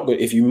 if you're not good,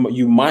 if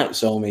you might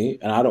sell me,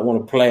 and I don't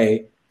want to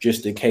play."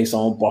 Just in case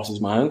someone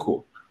bosses my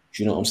ankle.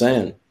 Do you know what I'm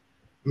saying?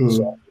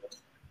 So,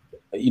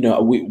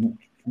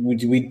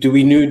 do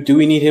we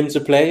need him to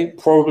play?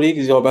 Probably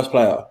because he's our best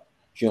player.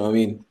 Do you know what I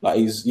mean? Like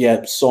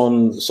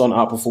Son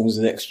outperforms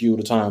the XG all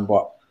the time,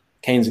 but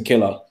Kane's a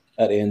killer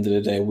at the end of the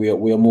day. We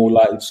are more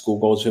likely to score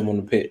goals to him on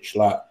the pitch.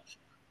 Like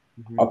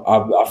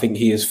I think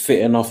he is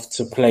fit enough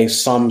to play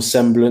some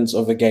semblance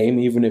of a game,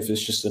 even if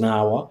it's just an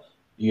hour,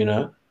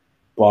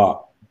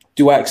 But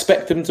do I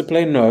expect him to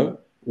play? No.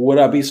 Would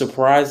I be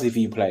surprised if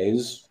he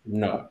plays?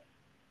 No.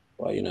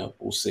 But,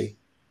 we'll see.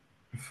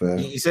 Fair.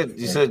 You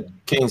said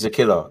Kane's a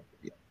killer.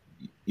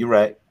 You're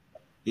right.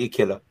 He's a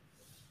killer.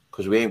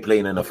 Because we ain't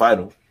playing in the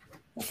final.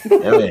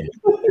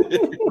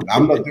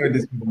 I'm not doing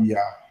this with you.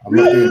 I'm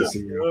not doing this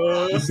with you.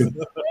 Listen,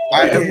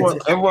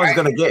 everyone's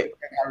gonna get.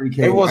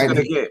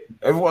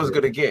 Everyone's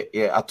gonna get.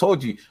 Yeah, I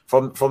told you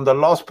from the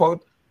last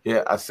pod.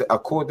 Yeah, I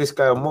called this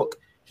guy a muck.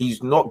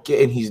 He's not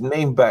getting his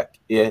name back.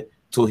 Yeah.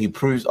 Till he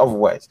proves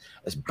otherwise.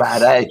 It's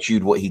bad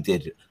attitude what he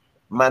did.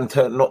 Man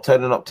not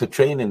turning up to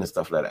training and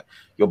stuff like that.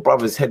 Your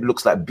brother's head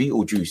looks like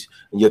Beetlejuice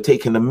and you're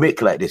taking a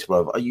mick like this,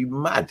 brother. Are you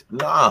mad?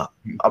 Nah.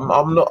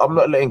 I'm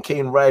not letting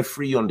Kane ride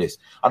free on this.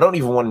 I don't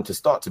even want him to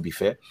start, to be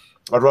fair.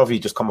 I'd rather he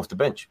just come off the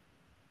bench.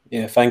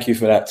 Yeah, thank you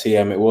for that,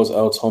 TM. It was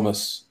Earl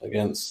Thomas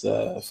against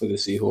for the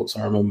Seahawks,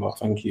 I remember.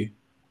 Thank you.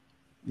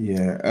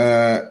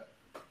 Yeah.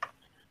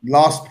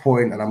 Last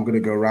point, and I'm gonna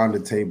go around the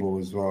table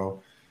as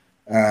well.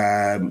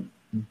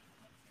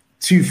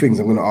 Two things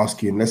I'm going to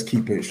ask you, and let's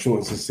keep it short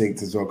and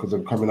succinct as well, because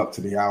I'm coming up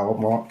to the hour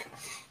mark.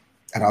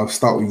 And I'll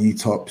start with you,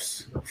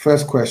 Tops.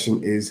 First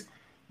question is,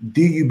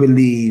 do you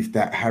believe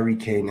that Harry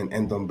Kane and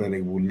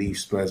Ndombele will leave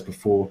Spurs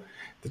before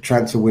the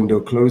transfer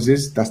window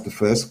closes? That's the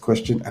first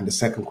question. And the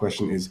second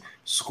question is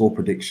score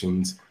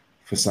predictions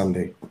for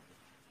Sunday.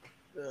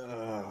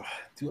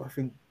 Do I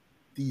think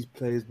these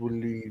players will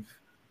leave?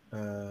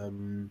 I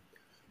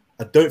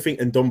don't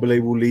think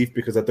Ndombele will leave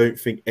because I don't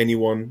think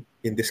anyone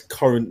in this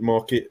current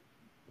market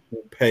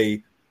will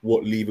pay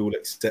what Lever will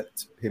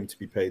accept him to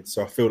be paid.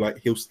 So I feel like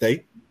he'll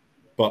stay,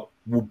 but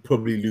we'll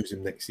probably lose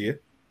him next year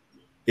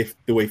if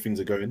the way things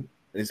are going. And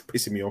it's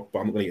pissing me off, but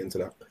I'm not going to get into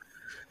that.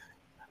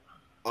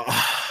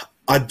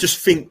 I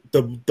just think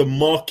the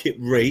market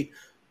rate,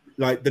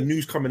 like the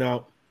news coming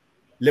out,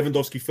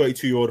 Lewandowski,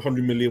 32-year-old,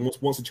 100 million,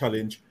 wants a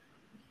challenge.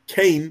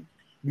 Kane,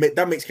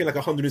 that makes Kane like a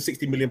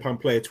 160 million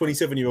pound player.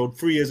 27-year-old,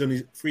 3 years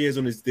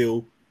on his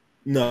deal.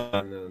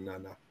 No.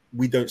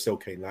 We don't sell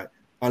Kane. Like,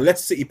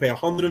 unless City pay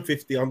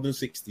 150,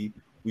 160,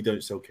 we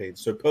don't sell Kane.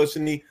 So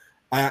personally,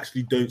 I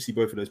actually don't see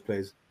both of those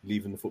players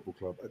leaving the football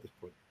club at this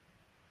point.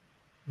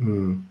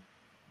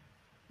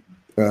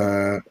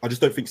 I just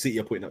don't think City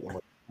are putting up the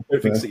money. I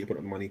don't think City are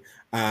putting up the money.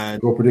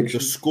 And the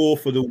score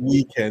for the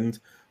weekend,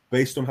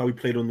 based on how we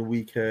played on the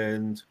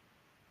weekend,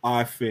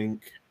 I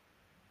think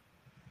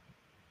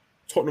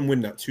Tottenham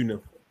win that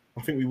 2-0.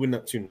 I think we win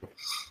that 2-0.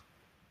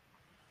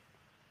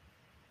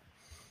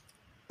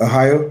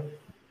 Ohio?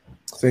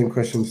 Same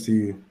questions to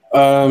you.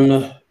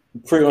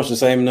 Pretty much the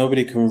same.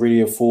 Nobody can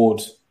really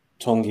afford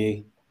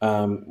Tanguy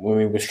when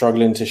we were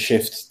struggling to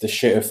shift the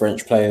shitter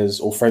French players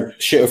or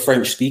shitter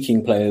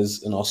French-speaking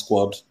players in our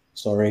squad.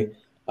 Sorry.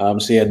 So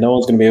yeah, no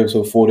one's going to be able to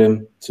afford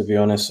him, to be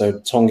honest. So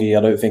Tanguy,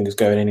 I don't think is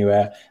going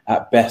anywhere.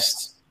 At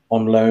best,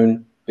 on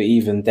loan. But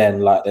even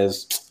then, like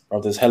there's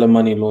hella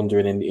money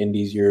laundering in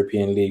these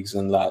European leagues,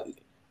 and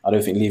like I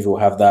don't think Levy will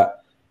have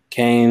that.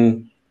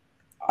 Kane.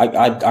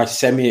 I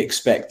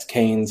semi-expect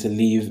Kane to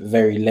leave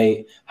very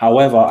late.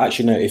 However,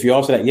 actually, no, if you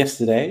asked that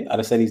yesterday, I'd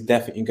have said he's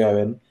definitely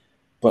going.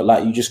 But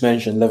like you just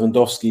mentioned,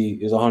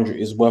 Lewandowski is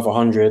worth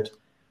 100.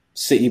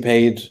 City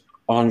paid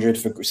 100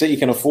 for City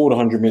can afford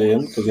 100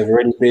 million because they've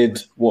already bid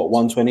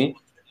 120.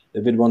 They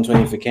bid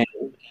 120 for Kane.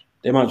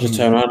 They might just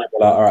turn around and be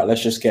like, all right,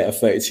 let's just get a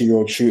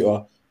 32-year-old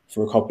shooter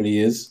for a couple of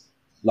years.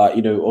 Like,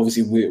 you know,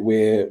 obviously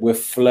we're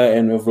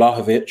flirting with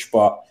Vlahovic,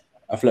 but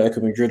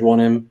Atletico Madrid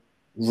want him.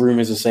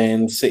 Rumors are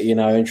saying City are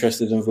now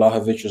interested in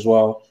Vlahovic as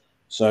well.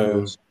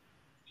 So,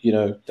 you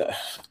know,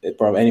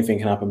 bro, anything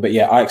can happen. But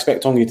yeah, I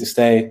expect Tongi to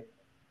stay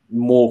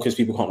more because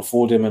people can't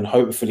afford him, and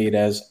hopefully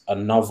there's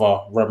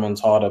another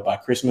remontada by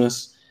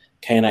Christmas.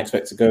 Kane, I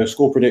expect to go.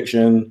 Score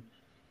prediction,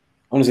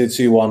 I'm gonna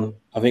say 2-1.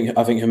 I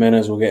think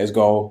Jimenez will get his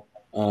goal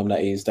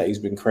that he's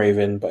been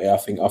craving. But yeah, I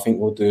think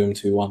we'll do him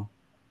 2-1.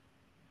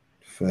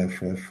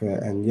 Fair.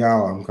 And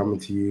Yao, I'm coming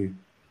to you.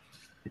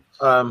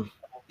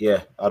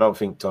 Yeah, I don't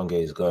think Tonge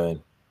is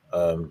going.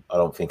 I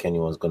don't think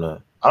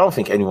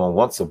anyone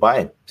wants to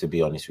buy him, to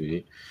be honest with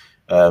you.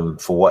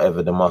 For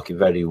whatever the market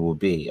value will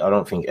be, I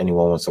don't think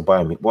anyone wants to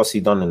buy him. What's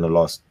he done in the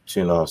last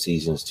 2.5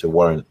 seasons to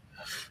warrant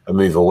a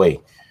move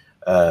away?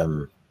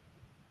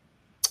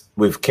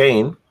 With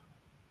Kane,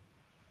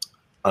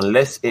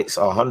 unless it's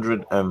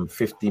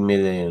 150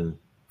 million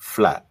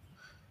flat,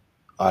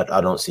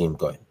 I don't see him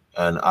going.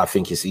 And I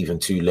think it's even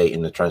too late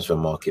in the transfer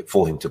market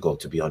for him to go,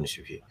 to be honest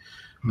with you.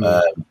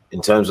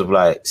 In terms of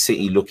like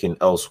City looking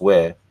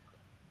elsewhere,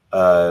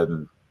 I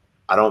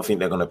don't think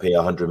they're going to pay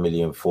 100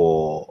 million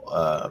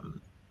for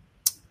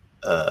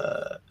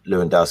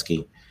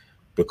Lewandowski,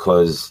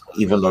 because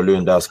even though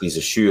Lewandowski is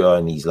a shooter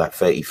and he's like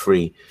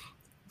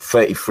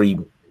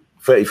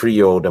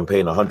 33-year-old and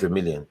paying 100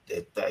 million,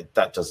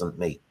 that doesn't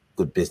make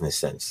good business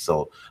sense.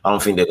 So I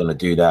don't think they're going to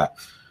do that.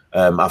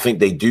 I think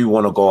they do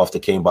want to go after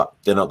Kane, but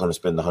they're not going to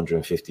spend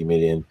 150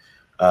 million.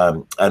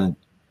 And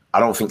I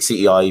don't think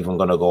City are even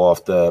going to go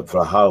after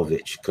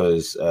Vlahovic,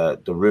 because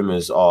the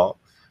rumours are,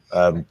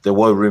 there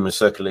were rumours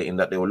circulating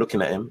that they were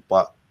looking at him,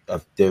 but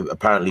they're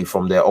apparently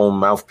from their own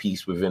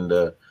mouthpiece within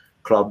the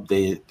club,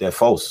 they're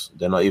false.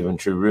 They're not even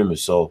true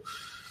rumours. So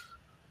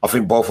I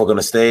think both are going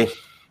to stay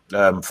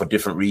for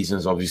different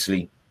reasons,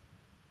 obviously.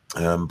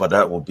 But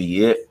that will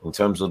be it. In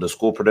terms of the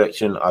score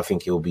prediction, I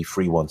think it will be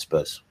 3-1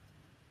 Spurs.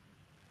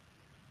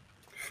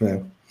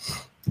 Fair.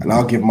 And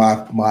I'll give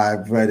my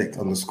verdict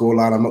on the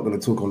scoreline. I'm not going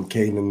to talk on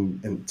Kane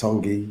and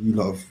Tongi. You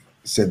lot have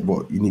said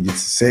what you needed to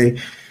say.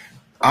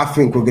 I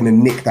think we're going to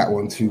nick that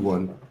one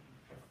 2-1.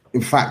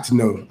 In fact,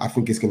 no. I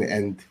think it's going to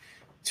end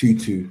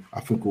 2-2.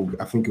 I think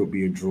it'll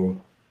be a draw.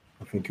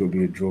 I think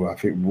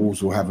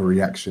Wolves will have a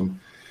reaction,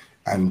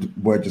 and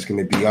we're just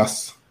going to be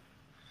us.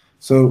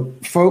 So,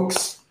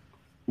 folks,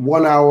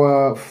 1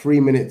 hour,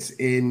 3 minutes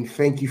in.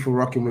 Thank you for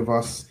rocking with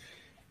us.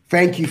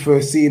 Thank you for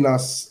seeing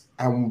us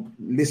and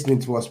listening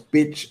to us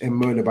bitch and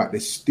moan about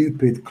this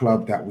stupid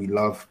club that we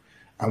love,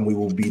 and we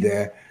will be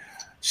there.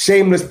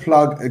 Shameless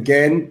plug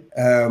again.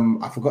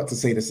 I forgot to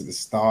say this at the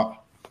start,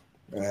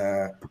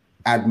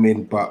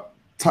 admin, but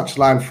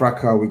Touchline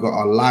Fracas, we got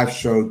our live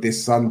show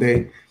this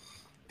Sunday.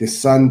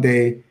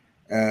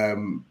 I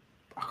can't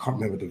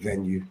remember the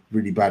venue,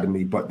 really bad of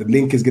me, but the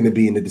link is going to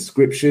be in the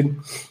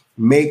description.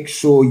 Make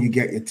sure you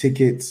get your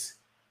tickets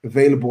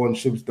available on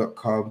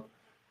shibs.com.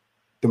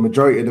 The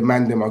majority of the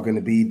mandem are going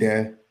to be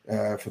there.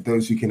 For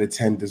those who can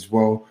attend as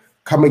well,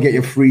 come and get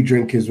your free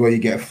drink as well. You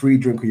get a free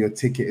drink with your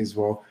ticket as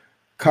well.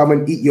 Come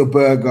and eat your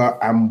burger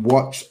and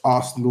watch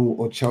Arsenal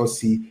or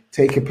Chelsea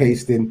take a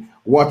pasting.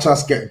 Watch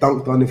us get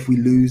dunked on if we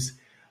lose.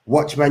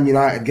 Watch Man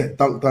United get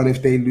dunked on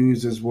if they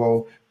lose as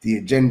well.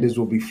 The agendas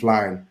will be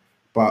flying.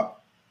 But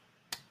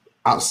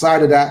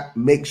outside of that,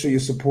 make sure you're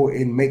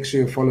supporting. Make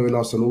sure you're following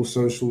us on all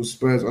socials.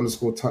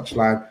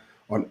 Spurs_Touchline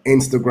on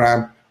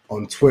Instagram,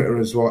 on Twitter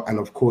as well. And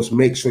of course,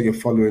 make sure you're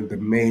following the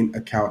main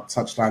account,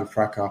 Touchline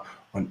Fracas,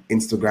 on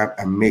Instagram.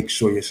 And make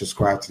sure you're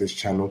subscribed to this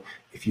channel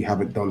if you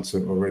haven't done so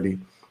already.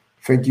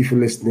 Thank you for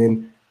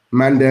listening.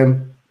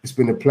 Mandem, it's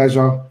been a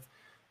pleasure.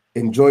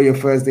 Enjoy your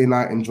Thursday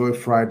night. Enjoy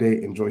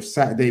Friday. Enjoy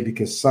Saturday,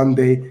 because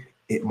Sunday,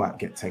 it might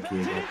get techie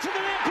again.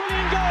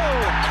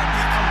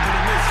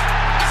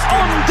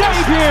 On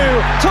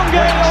debut,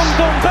 Tunge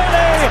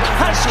Ndombele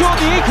has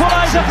scored the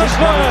equaliser for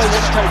Spurs.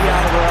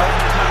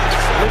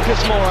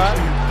 Lucas Moura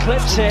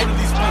clips it.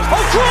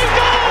 Oh, great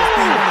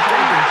goal!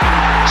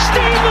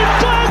 Stephen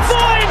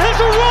Bergwijn has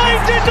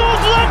arrived in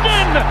North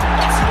London.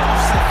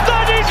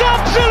 That is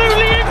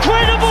absolutely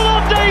incredible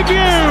on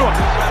debut.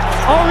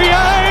 Oh,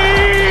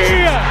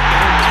 yay!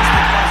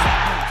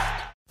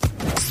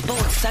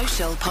 Sports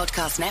Social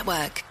Podcast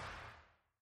Network.